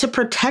 but to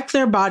protect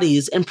their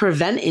bodies and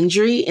prevent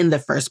injury in the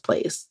first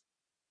place.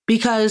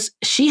 Because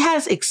she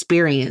has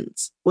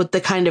experience with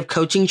the kind of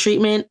coaching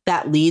treatment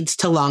that leads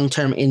to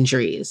long-term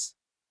injuries.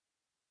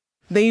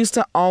 They used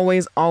to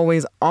always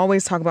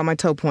talk about my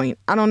toe point.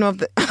 I don't know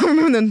if I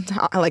remember them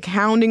like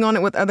hounding on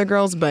it with other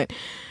girls, but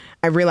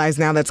I realize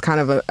now that's kind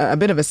of a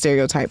bit of a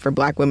stereotype for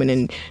Black women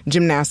in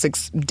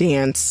gymnastics,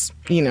 dance,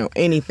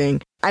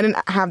 anything. I didn't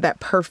have that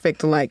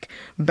perfect like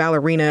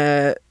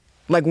ballerina,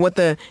 like what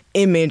the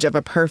image of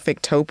a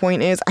perfect toe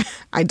point is.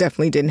 I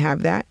definitely didn't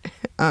have that.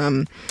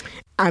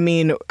 I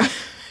mean,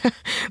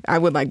 I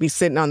would like be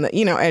sitting on the,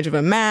 edge of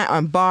a mat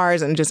on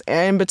bars and just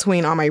in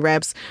between all my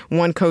reps.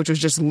 One coach was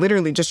just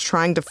literally just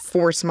trying to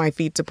force my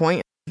feet to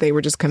point. They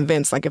were just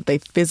convinced like if they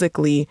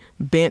physically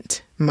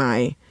bent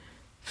my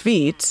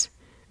feet,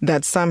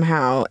 that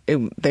somehow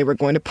they were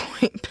going to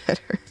point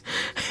better.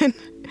 And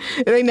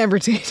they never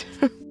did.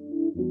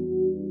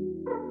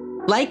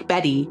 Like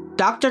Betty,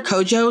 Dr.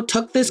 Kojo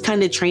took this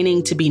kind of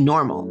training to be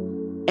normal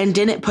and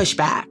didn't push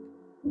back.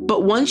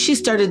 But once she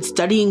started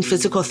studying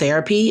physical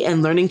therapy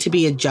and learning to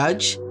be a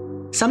judge,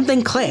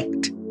 something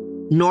clicked.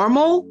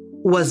 Normal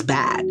was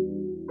bad.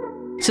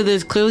 So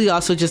there's clearly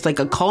also just like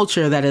a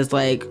culture that is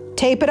like,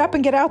 tape it up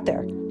and get out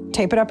there.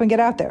 Tape it up and get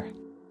out there.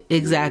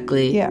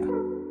 Exactly. Yeah.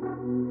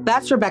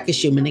 That's Rebecca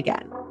Schumann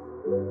again.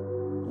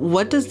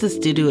 What does this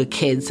do to a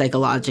kid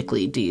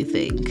psychologically, do you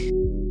think?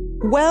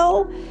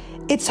 Well,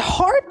 it's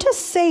hard to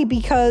say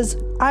because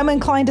I'm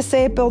inclined to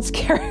say it builds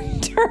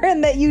character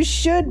and that you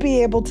should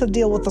be able to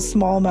deal with a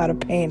small amount of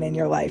pain in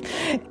your life.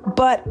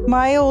 But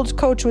my old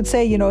coach would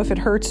say, if it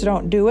hurts,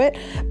 don't do it.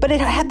 But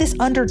it had this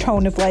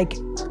undertone of like,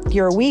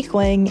 you're a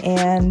weakling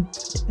and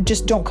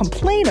just don't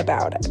complain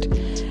about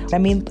it. I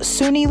mean,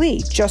 Suni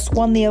Lee just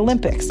won the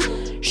Olympics.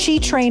 She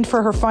trained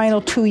for her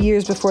final 2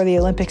 years before the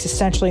Olympics,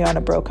 essentially on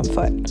a broken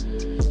foot.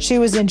 She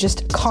was in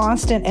just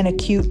constant and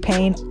acute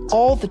pain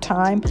all the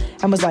time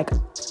and was like,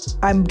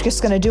 I'm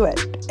just going to do it.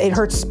 It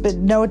hurts, but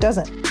no, it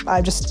doesn't.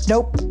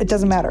 Nope, it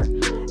doesn't matter.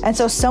 And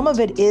so some of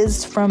it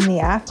is from the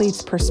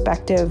athlete's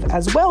perspective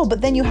as well.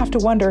 But then you have to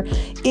wonder,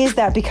 is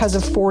that because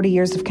of 40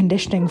 years of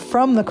conditioning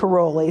from the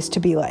Karolis to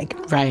be like,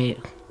 right,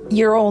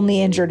 you're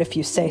only injured if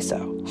you say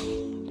so?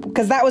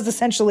 Because that was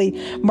essentially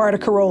Marta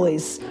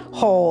Karolyi's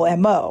whole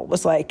MO,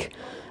 was like,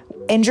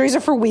 injuries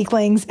are for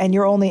weaklings and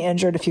you're only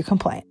injured if you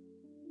complain.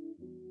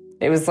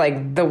 It was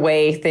like the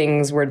way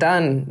things were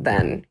done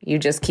then. You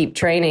just keep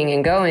training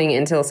and going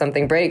until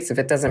something breaks. If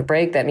it doesn't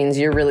break, that means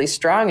you're really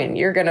strong and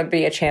you're going to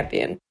be a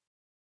champion.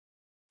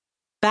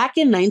 Back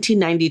in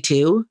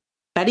 1992,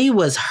 Betty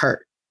was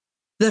hurt.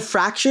 The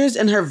fractures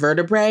in her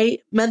vertebrae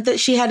meant that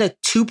she had a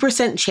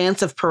 2%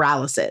 chance of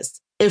paralysis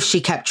if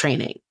she kept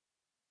training.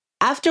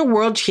 After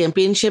World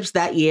Championships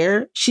that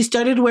year, she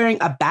started wearing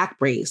a back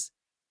brace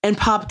and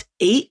popped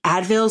 8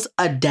 Advils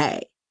a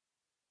day.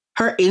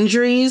 Her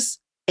injuries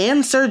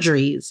and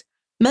surgeries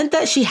meant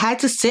that she had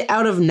to sit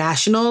out of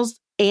nationals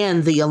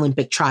and the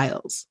Olympic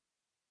trials.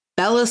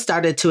 Bella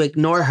started to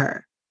ignore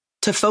her,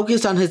 to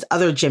focus on his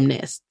other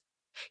gymnasts.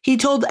 He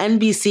told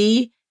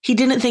NBC he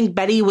didn't think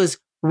Betty was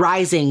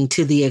rising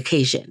to the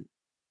occasion.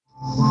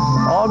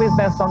 Always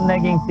been some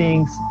nagging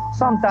things.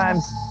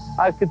 Sometimes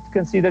I could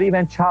consider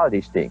even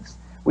childish things,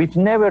 which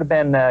never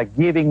been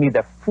giving me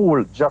the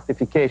full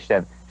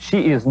justification.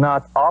 She is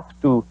not up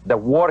to the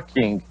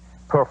working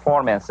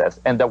performances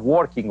and the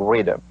working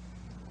rhythm.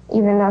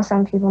 Even though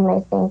some people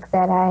may think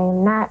that I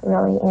am not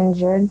really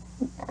injured,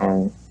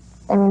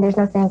 there's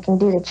nothing I can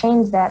do to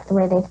change that the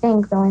way they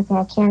think. The only thing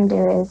I can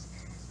do is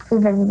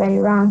prove everybody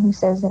wrong who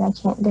says that I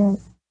can't do it.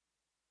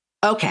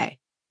 Okay,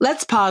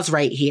 let's pause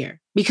right here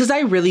because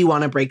I really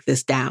want to break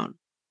this down.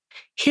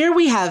 Here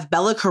we have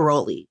Bella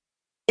Karolyi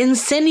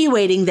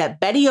insinuating that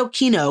Betty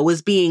Okino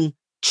was being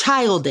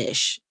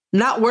childish,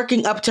 not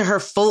working up to her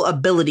full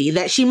ability,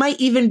 that she might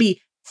even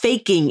be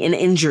faking an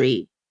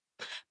injury.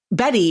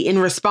 Betty, in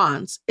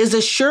response, is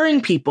assuring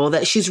people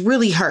that she's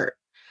really hurt,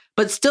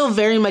 but still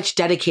very much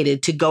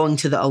dedicated to going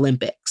to the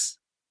Olympics.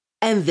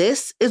 And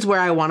this is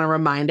where I want to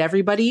remind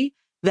everybody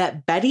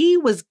that Betty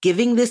was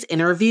giving this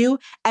interview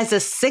as a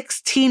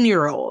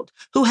 16-year-old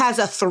who has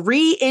a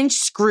 3-inch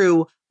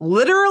screw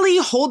literally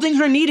holding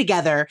her knee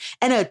together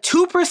and a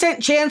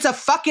 2% chance of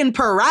fucking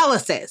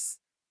paralysis.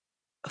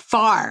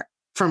 Far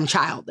from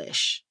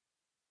childish.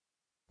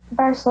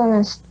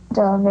 Barcelona is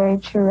still a very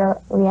true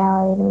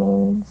reality to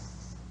me.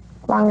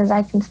 As long as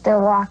I can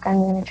still walk, I'm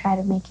going to try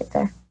to make it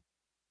there.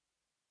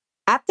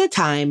 At the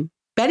time,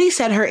 Betty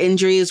said her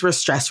injuries were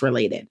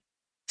stress-related.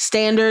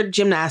 Standard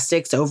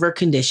gymnastics over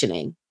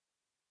conditioning.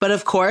 But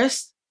of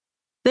course,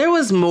 there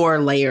was more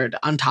layered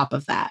on top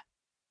of that.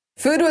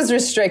 Food was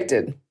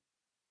restricted.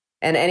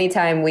 And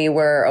anytime we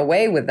were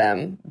away with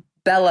them,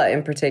 Bella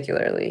in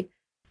particularly,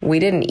 we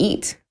didn't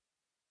eat.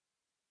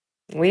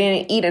 We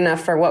didn't eat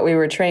enough for what we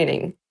were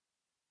training.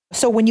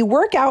 So when you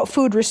work out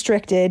food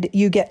restricted,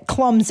 you get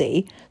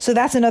clumsy. So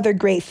that's another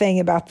great thing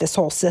about this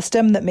whole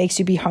system that makes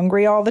you be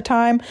hungry all the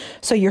time.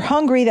 So you're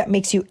hungry, that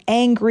makes you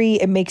angry,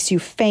 it makes you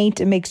faint,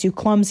 it makes you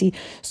clumsy.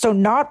 So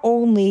not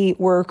only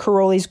were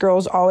Karolyi's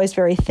girls always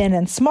very thin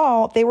and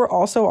small, they were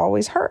also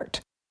always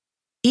hurt.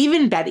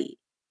 Even Betty,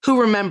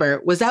 who,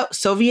 remember, was out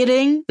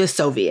Sovieting the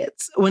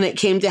Soviets when it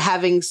came to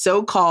having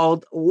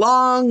so-called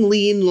long,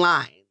 lean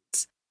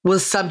lines,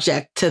 was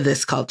subject to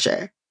this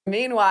culture.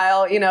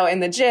 Meanwhile, in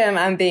the gym,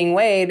 I'm being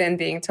weighed and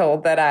being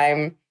told that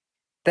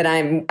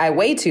I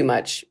weigh too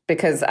much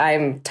because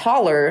I'm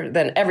taller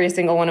than every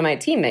single one of my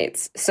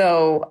teammates.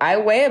 So I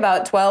weigh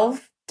about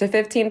 12 to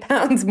 15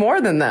 pounds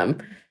more than them.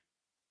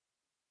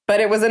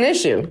 But it was an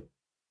issue.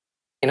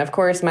 And of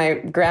course, my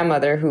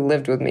grandmother who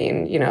lived with me,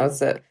 and,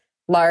 is a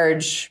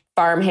large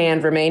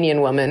farmhand Romanian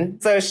woman.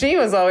 So she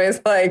was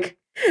always like,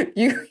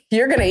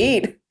 you're going to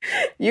eat.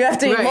 You have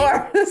to eat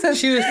more.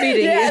 She was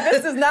feeding you. Yeah,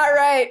 this is not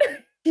right.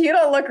 You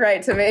don't look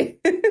right to me.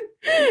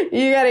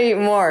 You got to eat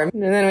more.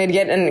 And then we'd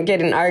get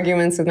in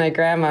arguments with my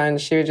grandma, and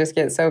she would just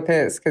get so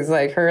pissed because,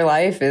 her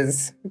life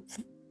is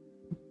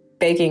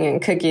baking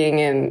and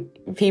cooking and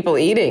people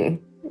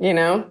eating,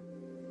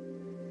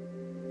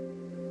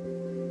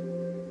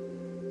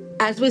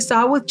 As we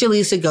saw with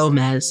Jaleesa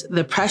Gomez,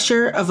 the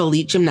pressure of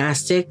elite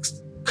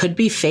gymnastics could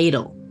be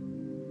fatal.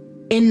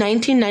 In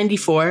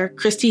 1994,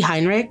 Christy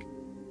Heinrich,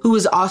 who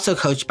was also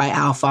coached by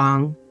Al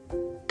Fong,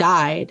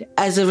 died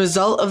as a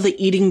result of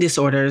the eating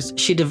disorders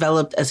she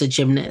developed as a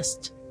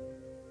gymnast.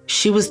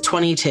 She was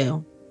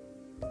 22.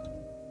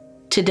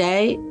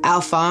 Today,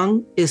 Al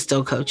Fong is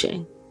still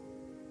coaching.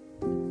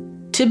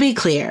 To be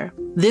clear,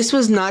 this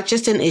was not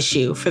just an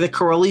issue for the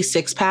Karolyi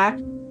six-pack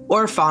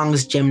or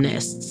Fong's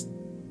gymnasts.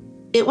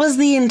 It was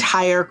the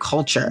entire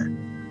culture.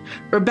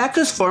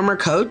 Rebecca's former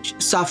coach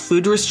saw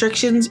food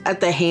restrictions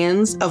at the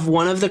hands of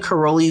one of the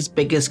Karolyi's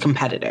biggest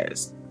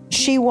competitors.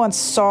 She once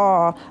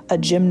saw a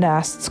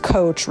gymnast's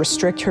coach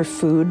restrict her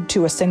food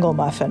to a single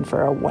muffin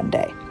for one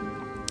day.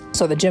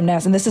 So the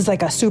gymnast, and this is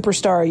like a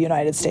superstar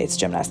United States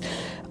gymnast,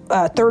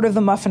 a third of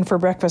the muffin for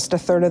breakfast, a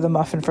third of the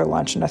muffin for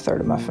lunch, and a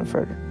third of the muffin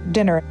for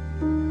dinner.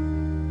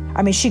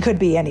 I mean, she could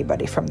be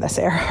anybody from this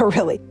era,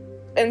 really.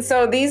 And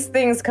so these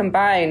things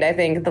combined, I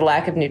think the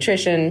lack of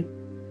nutrition,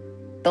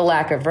 the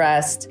lack of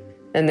rest,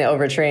 and the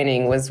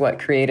overtraining was what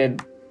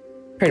created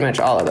pretty much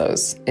all of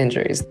those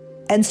injuries.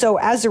 And so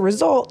as a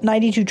result,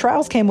 92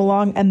 trials came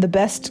along and the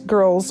best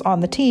girls on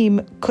the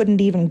team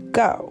couldn't even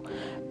go.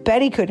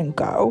 Betty couldn't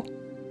go.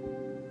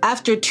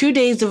 After 2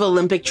 days of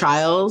Olympic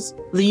trials,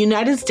 the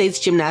United States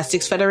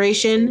Gymnastics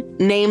Federation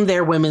named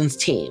their women's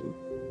team.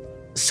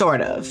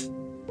 Sort of.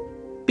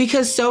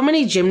 Because so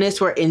many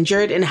gymnasts were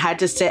injured and had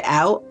to sit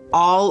out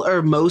all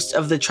or most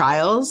of the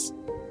trials,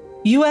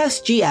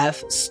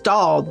 USGF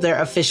stalled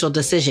their official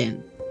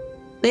decision.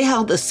 They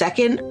held a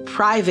second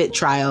private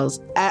trials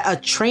at a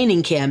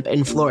training camp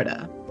in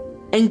Florida.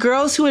 And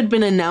girls who had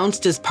been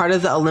announced as part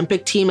of the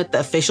Olympic team at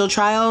the official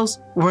trials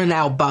were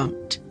now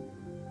bumped.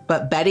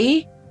 But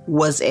Betty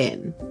was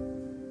in.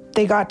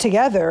 They got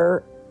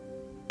together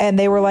and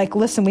they were like,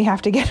 listen, we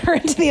have to get her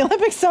into the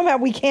Olympics somehow.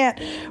 We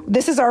can't.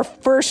 This is our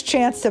first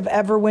chance of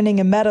ever winning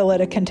a medal at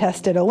a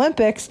contested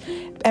Olympics.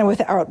 And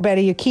without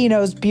Betty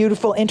Aquino's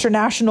beautiful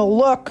international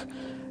look,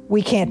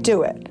 we can't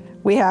do it.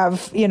 We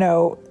have,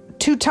 2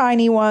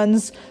 tiny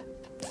ones,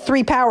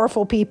 3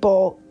 powerful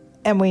people,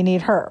 and we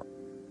need her.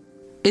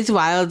 It's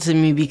wild to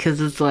me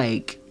because it's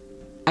like,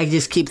 I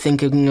just keep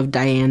thinking of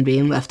Diane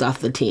being left off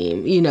the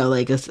team,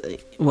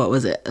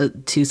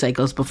 2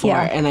 cycles before.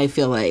 Yeah. And I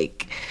feel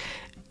like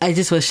I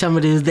just wish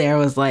somebody who's there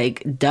was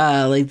like,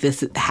 duh, like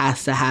this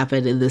has to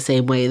happen in the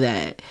same way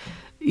that,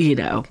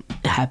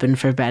 happened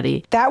for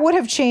Betty. That would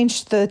have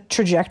changed the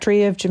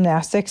trajectory of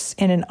gymnastics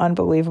in an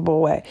unbelievable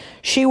way.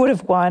 She would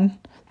have won,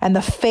 and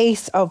the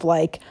face of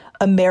like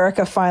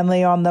America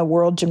finally on the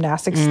world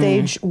gymnastics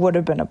stage would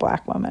have been a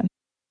Black woman.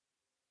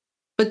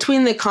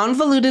 Between the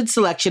convoluted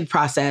selection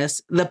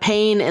process, the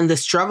pain and the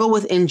struggle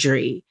with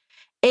injury,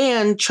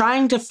 and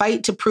trying to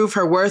fight to prove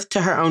her worth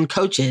to her own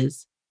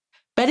coaches,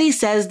 Betty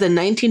says the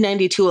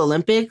 1992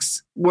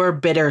 Olympics were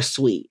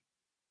bittersweet.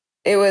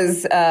 It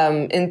was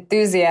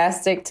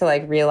enthusiastic to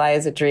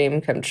realize a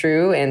dream come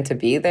true and to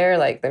be there.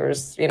 There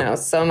was,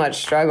 so much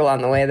struggle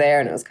on the way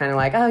there. And it was kind of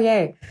like, oh,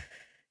 yay,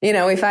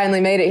 we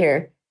finally made it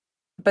here.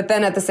 But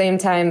then at the same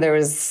time, there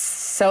was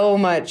so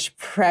much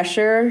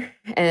pressure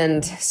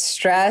and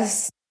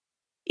stress.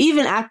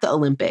 Even at the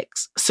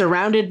Olympics,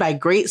 surrounded by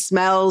great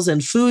smells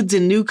and foods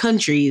in new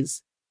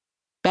countries,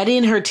 Betty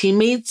and her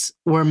teammates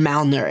were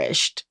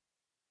malnourished.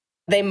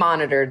 They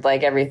monitored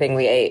everything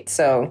we ate.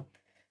 So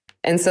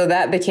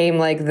that became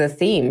the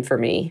theme for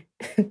me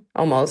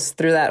almost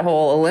through that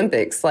whole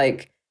Olympics,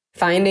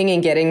 finding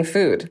and getting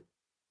food.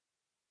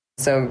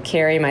 So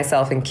Carrie,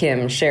 myself, and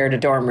Kim shared a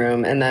dorm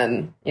room. And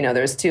then,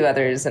 there was 2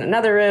 others in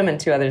another room and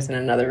 2 others in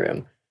another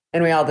room.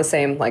 And we all had the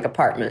same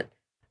apartment.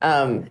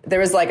 There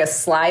was a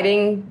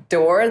sliding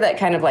door that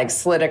kind of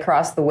slid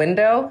across the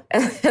window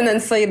and then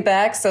slid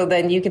back. So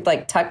then you could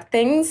tuck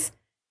things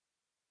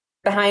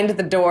behind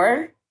the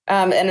door.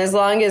 And as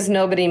long as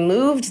nobody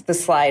moved the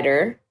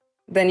slider,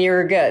 then you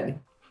were good.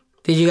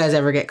 Did you guys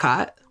ever get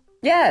caught?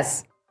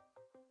 Yes.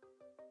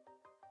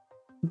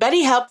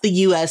 Betty helped the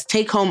U.S.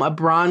 take home a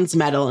bronze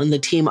medal in the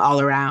team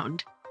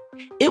all-around.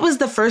 It was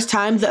the first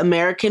time the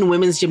American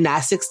women's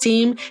gymnastics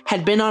team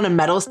had been on a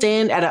medal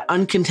stand at an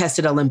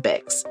uncontested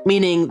Olympics,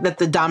 meaning that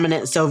the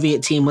dominant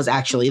Soviet team was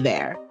actually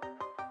there.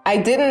 I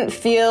didn't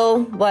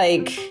feel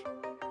like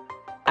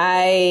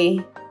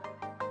I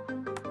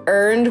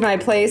earned my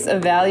place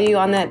of value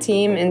on that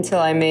team until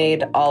I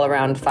made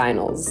all-around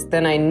finals.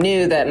 Then I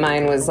knew that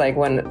mine was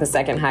the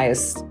second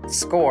highest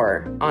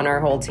score on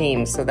our whole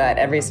team, so that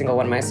every single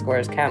one of my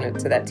scores counted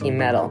to that team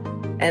medal.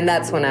 And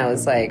that's when I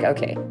was like,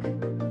 okay,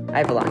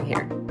 I belong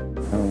here.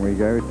 And we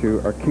go to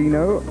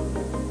Aquino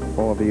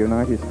for the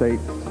United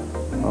States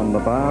on the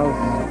bars.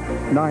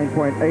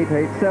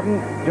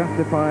 9.887,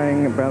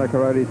 justifying Bella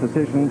Karolyi's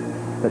decision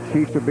that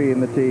she should be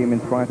in the team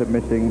in spite of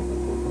missing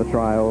the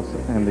trials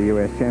and the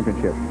U.S.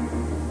 Championship.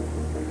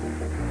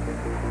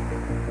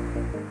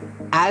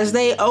 As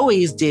they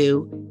always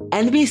do,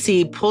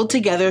 NBC pulled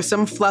together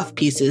some fluff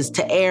pieces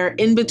to air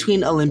in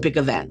between Olympic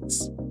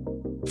events.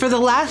 For the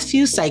last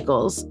few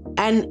cycles,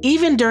 and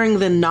even during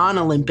the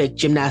non-Olympic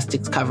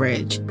gymnastics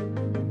coverage,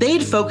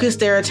 they'd focused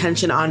their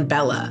attention on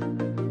Bella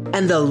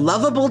and the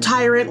lovable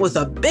tyrant with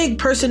a big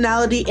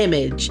personality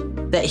image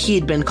that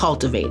he'd been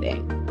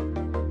cultivating.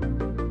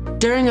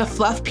 During a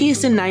fluff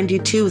piece in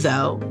 '92,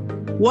 though,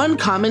 one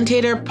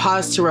commentator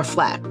paused to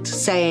reflect,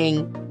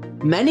 saying,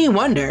 "Many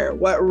wonder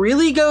what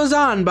really goes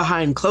on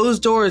behind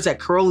closed doors at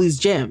Karolyi's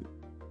gym.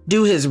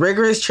 Do his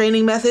rigorous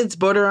training methods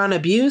border on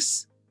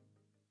abuse?"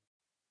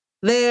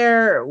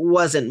 There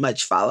wasn't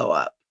much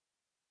follow-up.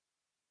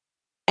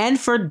 And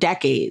for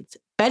decades,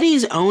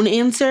 Betty's own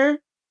answer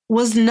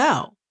was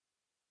no.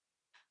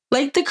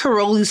 Like the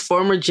Karolyi's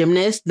former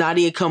gymnast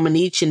Nadia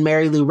Comaneci and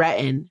Mary Lou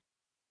Retton,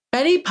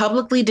 Betty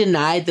publicly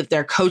denied that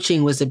their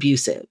coaching was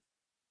abusive.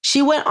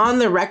 She went on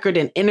the record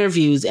in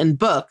interviews and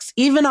books,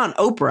 even on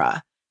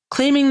Oprah,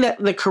 claiming that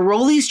the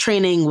Karolyi's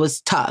training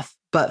was tough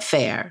but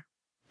fair.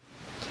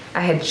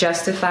 I had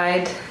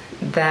justified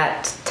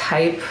that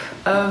type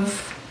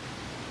of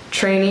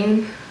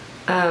training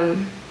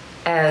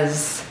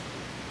as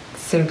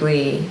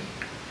simply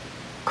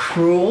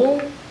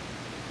cruel,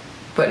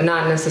 but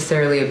not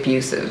necessarily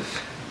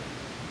abusive.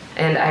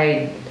 And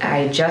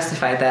I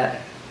justified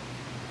that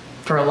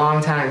for a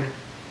long time.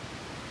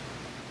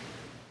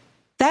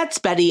 That's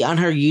Betty on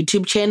her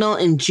YouTube channel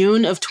in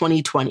June of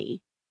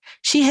 2020.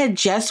 She had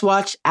just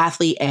watched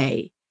Athlete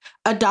A,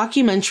 a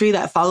documentary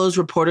that follows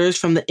reporters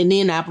from the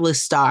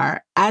Indianapolis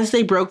Star as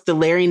they broke the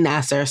Larry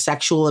Nassar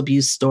sexual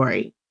abuse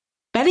story.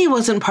 Betty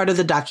wasn't part of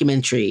the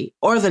documentary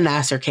or the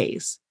Nassar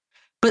case,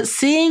 but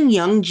seeing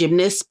young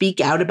gymnasts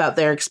speak out about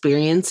their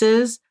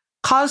experiences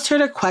caused her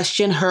to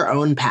question her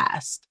own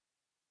past.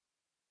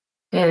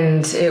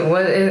 And it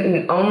was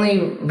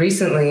only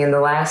recently, in the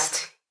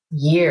last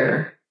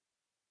year,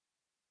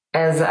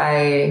 as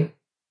I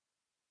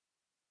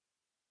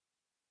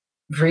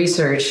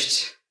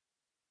researched,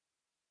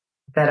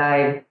 that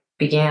I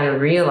began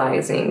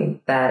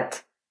realizing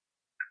that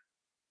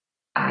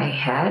I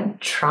had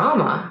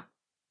trauma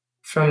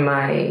from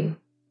my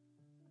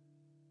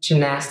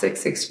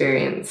gymnastics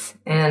experience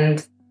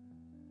and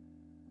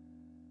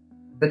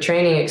the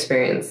training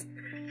experience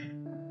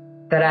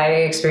that I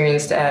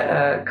experienced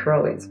at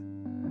Karolyi's,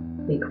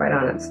 to be quite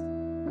honest.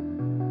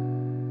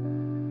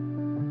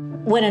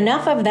 When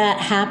enough of that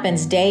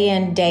happens day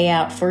in, day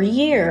out for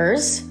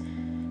years,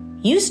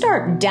 you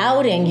start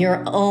doubting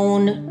your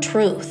own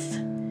truth.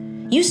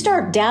 You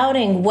start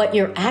doubting what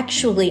you're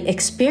actually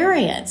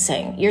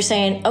experiencing. You're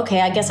saying, okay,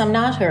 I guess I'm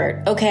not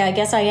hurt. Okay, I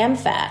guess I am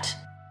fat.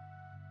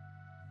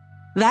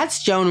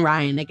 That's Joan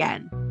Ryan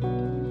again.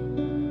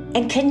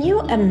 And can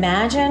you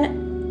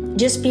imagine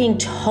just being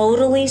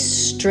totally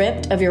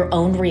stripped of your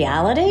own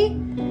reality?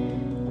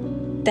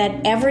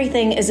 That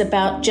everything is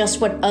about just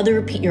what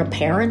your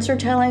parents are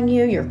telling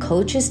you, your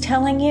coach is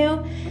telling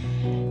you.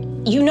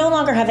 You no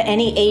longer have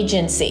any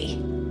agency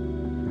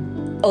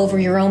over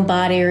your own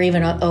body or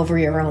even over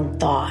your own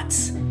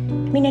thoughts. I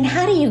mean, and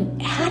how do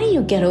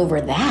you get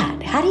over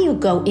that? How do you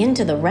go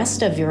into the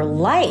rest of your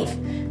life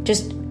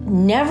just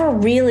never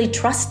really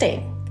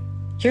trusting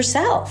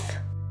yourself?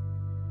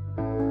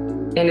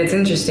 And it's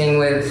interesting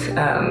with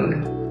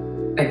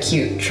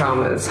acute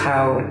traumas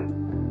how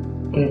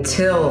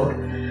until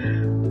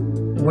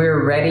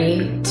we're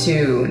ready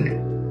to,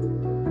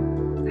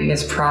 I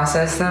guess,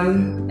 process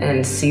them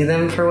and see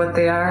them for what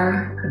they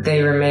are,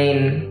 they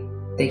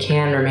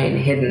can remain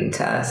hidden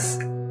to us.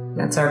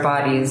 That's our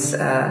body's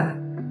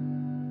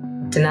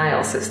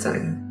denial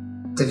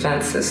system,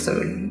 defense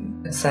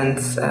system, a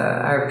sense,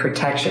 our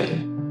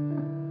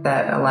protection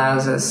that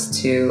allows us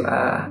to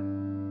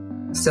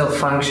still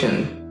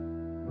function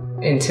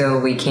until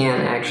we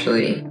can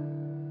actually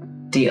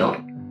deal.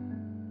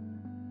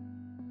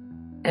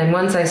 And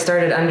once I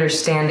started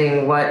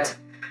understanding what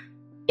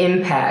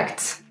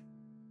impact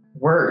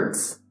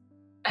words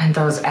and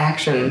those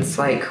actions,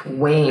 like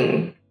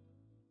weighing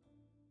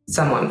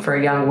someone for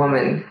a young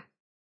woman,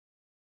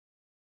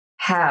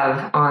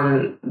 have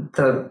on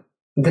the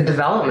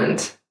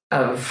development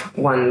of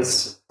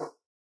one's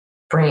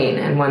brain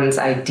and one's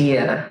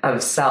idea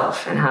of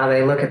self and how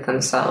they look at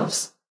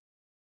themselves,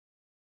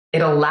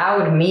 it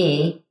allowed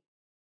me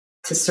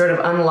to sort of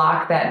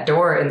unlock that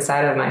door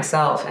inside of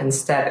myself and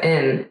step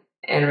in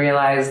and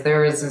realize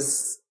there was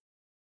this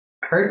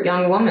hurt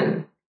young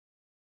woman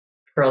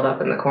curled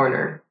up in the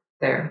corner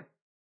there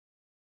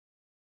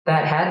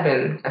that had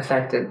been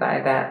affected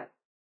by that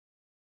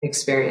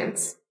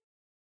experience.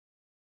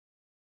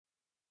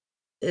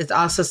 It's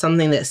also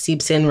something that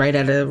seeps in right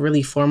at a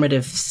really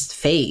formative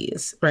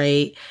phase,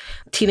 right?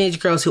 Teenage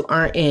girls who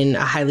aren't in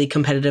a highly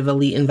competitive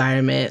elite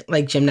environment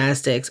like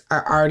gymnastics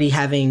are already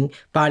having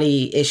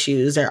body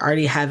issues. They're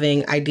already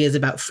having ideas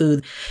about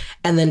food.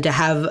 And then to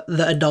have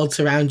the adults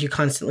around you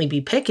constantly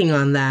be picking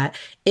on that,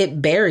 it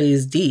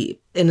buries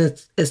deep. And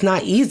it's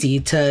not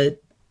easy to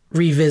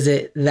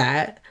revisit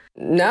that.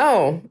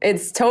 No,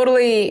 it's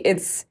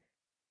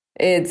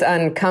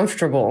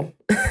uncomfortable.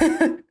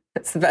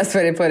 That's the best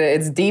way to put it.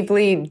 It's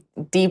deeply,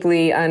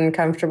 deeply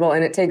uncomfortable,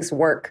 and it takes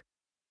work.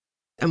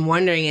 I'm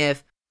wondering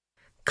if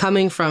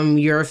Coming from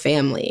your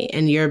family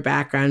and your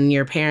background and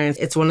your parents,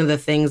 it's one of the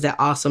things that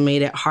also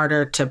made it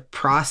harder to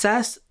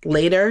process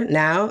later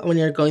now when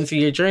you're going through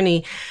your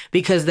journey,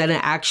 because then it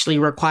actually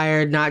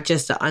required not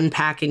just the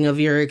unpacking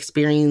of your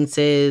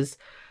experiences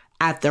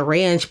at the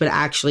ranch, but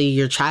actually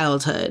your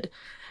childhood.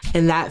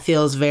 And that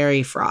feels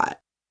very fraught.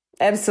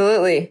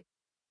 Absolutely.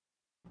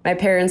 My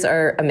parents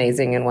are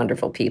amazing and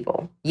wonderful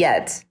people.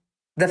 Yet,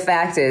 the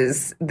fact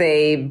is,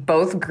 they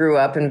both grew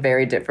up in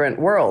very different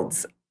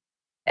worlds.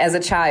 As a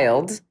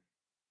child,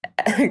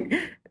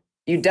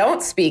 you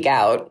don't speak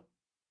out.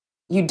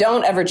 You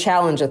don't ever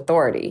challenge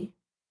authority.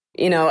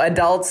 You know,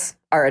 adults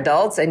are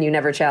adults and you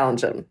never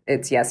challenge them.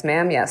 It's yes,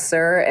 ma'am, yes,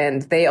 sir.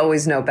 And they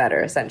always know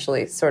better,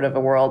 essentially, sort of a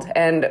world.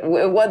 And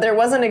there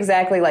wasn't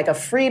exactly like a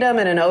freedom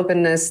and an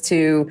openness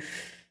to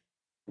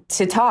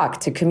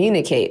talk, to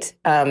communicate,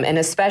 and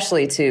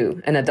especially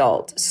to an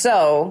adult.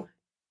 So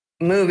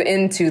move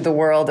into the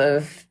world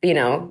of, you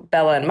know,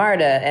 Bella and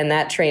Marta and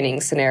that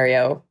training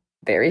scenario.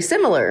 Very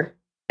similar.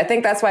 I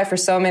think that's why for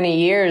so many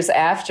years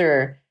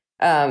after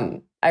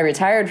I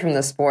retired from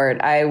the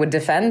sport, I would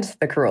defend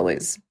the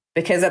Karolis.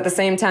 Because at the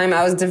same time,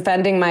 I was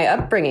defending my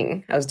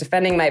upbringing. I was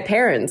defending my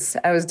parents.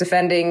 I was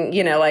defending,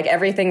 you know, like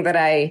everything that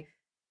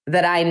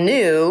I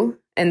knew,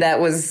 and that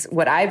was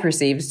what I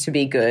perceived to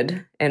be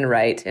good and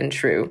right and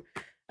true.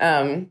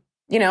 You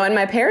know, and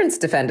my parents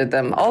defended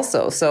them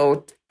also.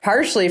 So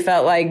partially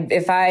felt like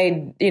if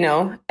I, you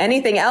know,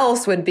 anything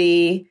else would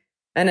be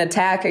an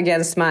attack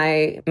against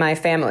my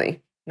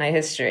family, my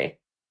history.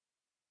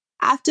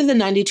 After the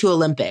 92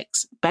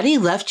 Olympics, Betty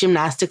left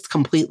gymnastics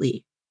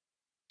completely.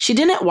 She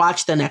didn't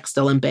watch the next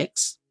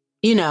Olympics.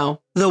 You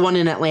know, the one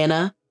in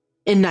Atlanta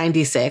in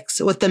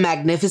 96 with the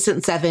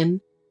Magnificent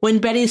Seven, when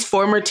Betty's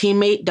former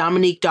teammate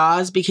Dominique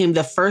Dawes became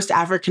the first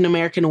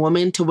African-American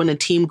woman to win a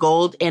team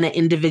gold and an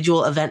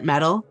individual event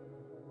medal.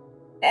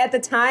 At the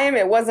time,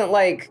 it wasn't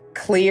like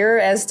clear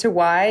as to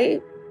why,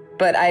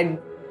 but I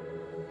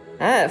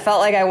felt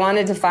like I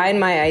wanted to find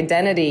my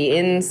identity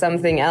in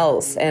something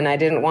else, and I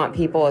didn't want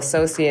people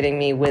associating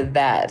me with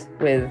that,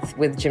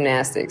 with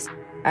gymnastics.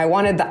 I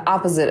wanted the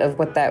opposite of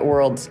what that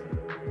world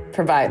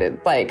provided.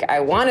 Like, I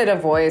wanted a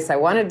voice, I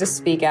wanted to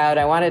speak out,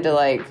 I wanted to,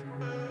 like,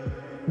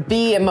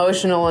 be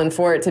emotional and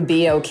for it to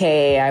be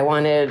okay. I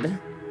wanted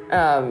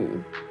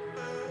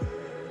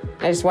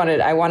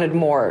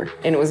more,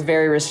 and it was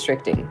very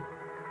restricting.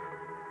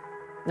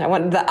 I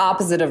wanted the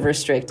opposite of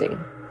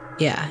restricting.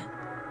 Yeah.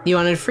 You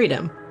wanted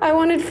freedom. I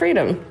wanted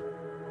freedom.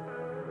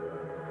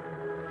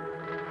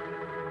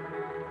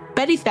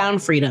 Betty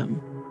found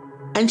freedom,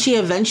 and she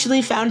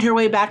eventually found her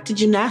way back to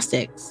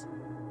gymnastics.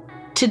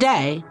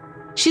 Today,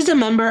 she's a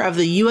member of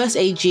the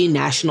USAG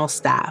national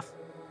staff.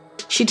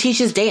 She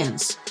teaches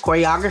dance,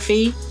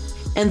 choreography,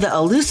 and the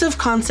elusive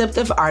concept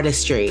of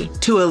artistry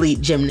to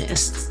elite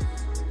gymnasts.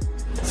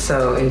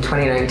 So in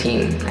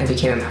 2019, I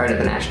became a part of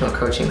the national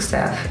coaching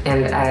staff,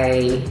 and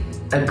I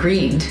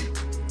agreed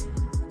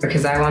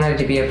because I wanted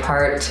to be a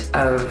part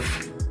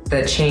of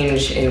the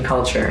change in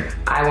culture.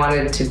 I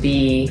wanted to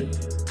be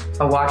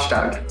a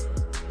watchdog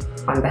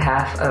on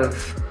behalf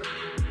of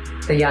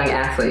the young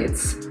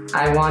athletes.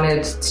 I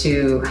wanted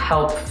to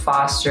help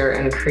foster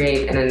and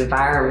create an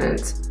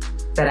environment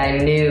that I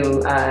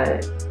knew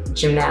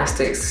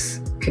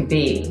gymnastics could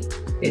be.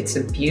 It's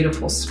a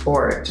beautiful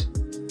sport.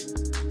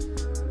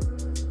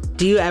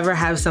 Do you ever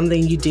have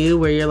something you do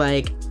where you're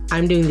like,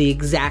 I'm doing the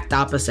exact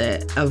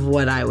opposite of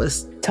what I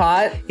was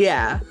taught?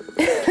 Yeah.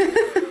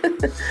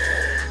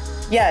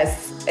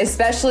 Yes,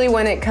 especially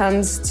when it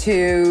comes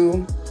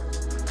to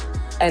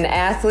an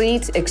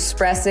athlete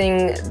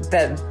expressing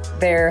that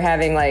they're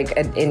having like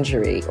an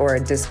injury or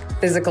a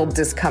physical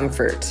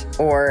discomfort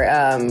or,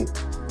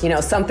 you know,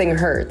 something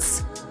hurts.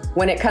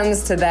 When it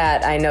comes to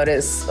that, I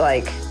notice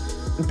like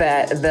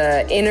that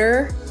the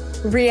inner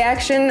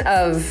reaction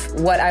of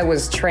what I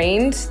was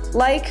trained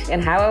like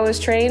and how I was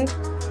trained,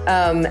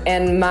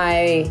 and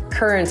my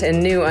current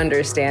and new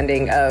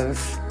understanding of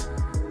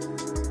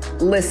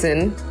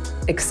listen,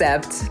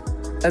 accept,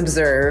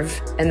 observe,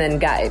 and then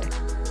guide.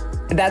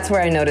 That's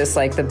where I notice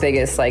like the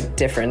biggest like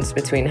difference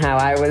between how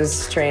I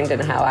was trained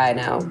and how I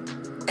now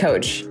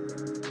coach.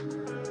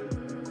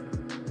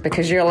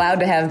 Because you're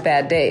allowed to have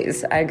bad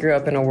days. I grew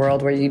up in a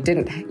world where you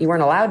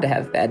weren't allowed to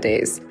have bad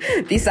days.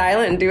 Be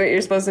silent and do what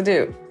you're supposed to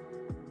do.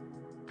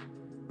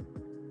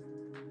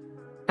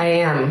 I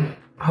am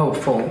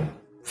hopeful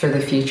for the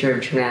future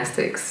of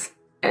gymnastics,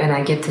 and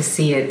I get to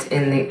see it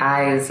in the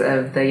eyes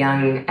of the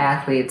young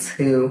athletes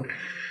who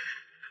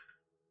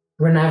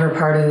were never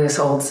part of this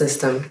old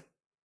system.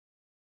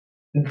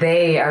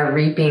 They are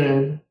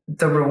reaping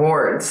the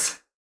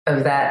rewards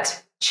of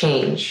that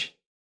change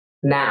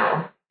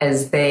now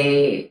as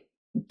they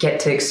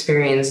get to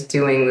experience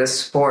doing the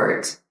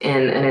sport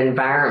in an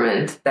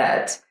environment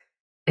that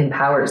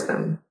empowers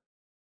them.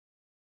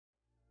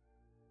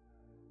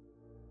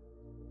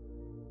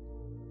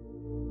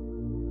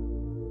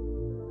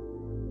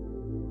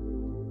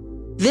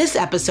 This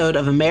episode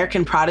of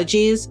American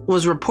Prodigies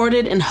was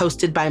reported and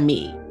hosted by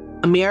me,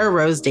 Amira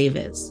Rose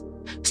Davis.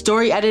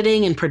 Story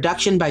editing and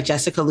production by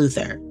Jessica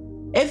Luther.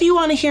 If you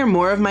want to hear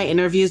more of my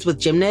interviews with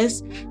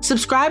gymnasts,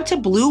 subscribe to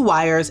Blue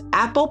Wire's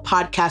Apple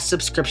Podcast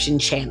subscription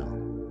channel.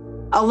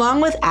 Along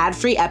with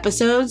ad-free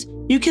episodes,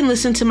 you can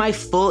listen to my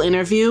full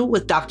interview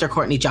with Dr.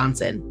 Courtney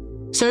Johnson.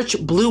 Search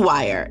Blue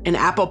Wire in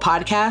Apple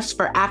Podcasts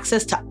for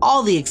access to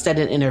all the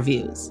extended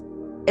interviews.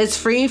 It's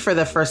free for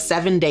the first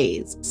 7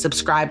 days.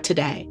 Subscribe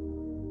today.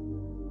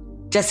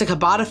 Jessica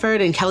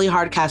Bodiford and Kelly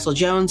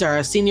Hardcastle-Jones are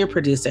our senior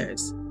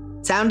producers.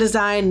 Sound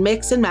design,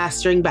 mix, and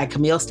mastering by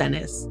Camille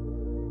Stennis.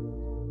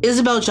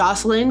 Isabel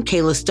Jocelyn,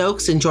 Kayla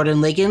Stokes, and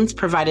Jordan Liggins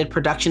provided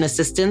production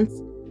assistance.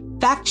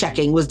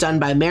 Fact-checking was done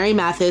by Mary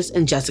Mathis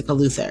and Jessica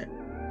Luther.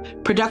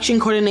 Production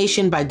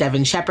coordination by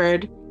Devin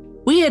Shepard.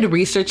 We had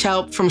research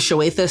help from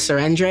Shweta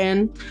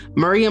Surendran,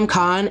 Miriam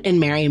Khan,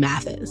 and Mary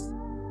Mathis.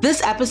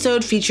 This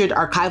episode featured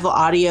archival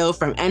audio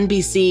from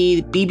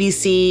NBC,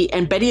 BBC,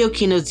 and Betty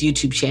Okino's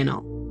YouTube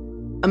channel.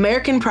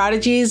 American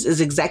Prodigies is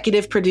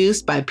executive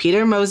produced by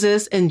Peter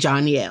Moses and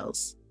John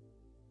Yales.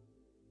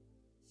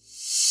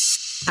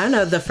 I don't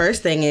know, the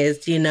first thing is,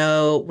 do you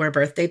know we're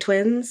birthday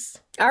twins?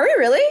 Are we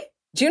really?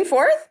 June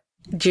 4th?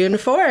 June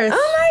 4th.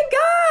 Oh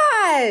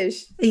my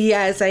gosh.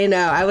 Yes, I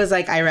know. I was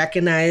like, I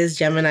recognize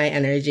Gemini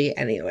energy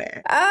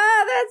anywhere.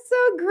 Ah, that's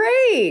so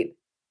great.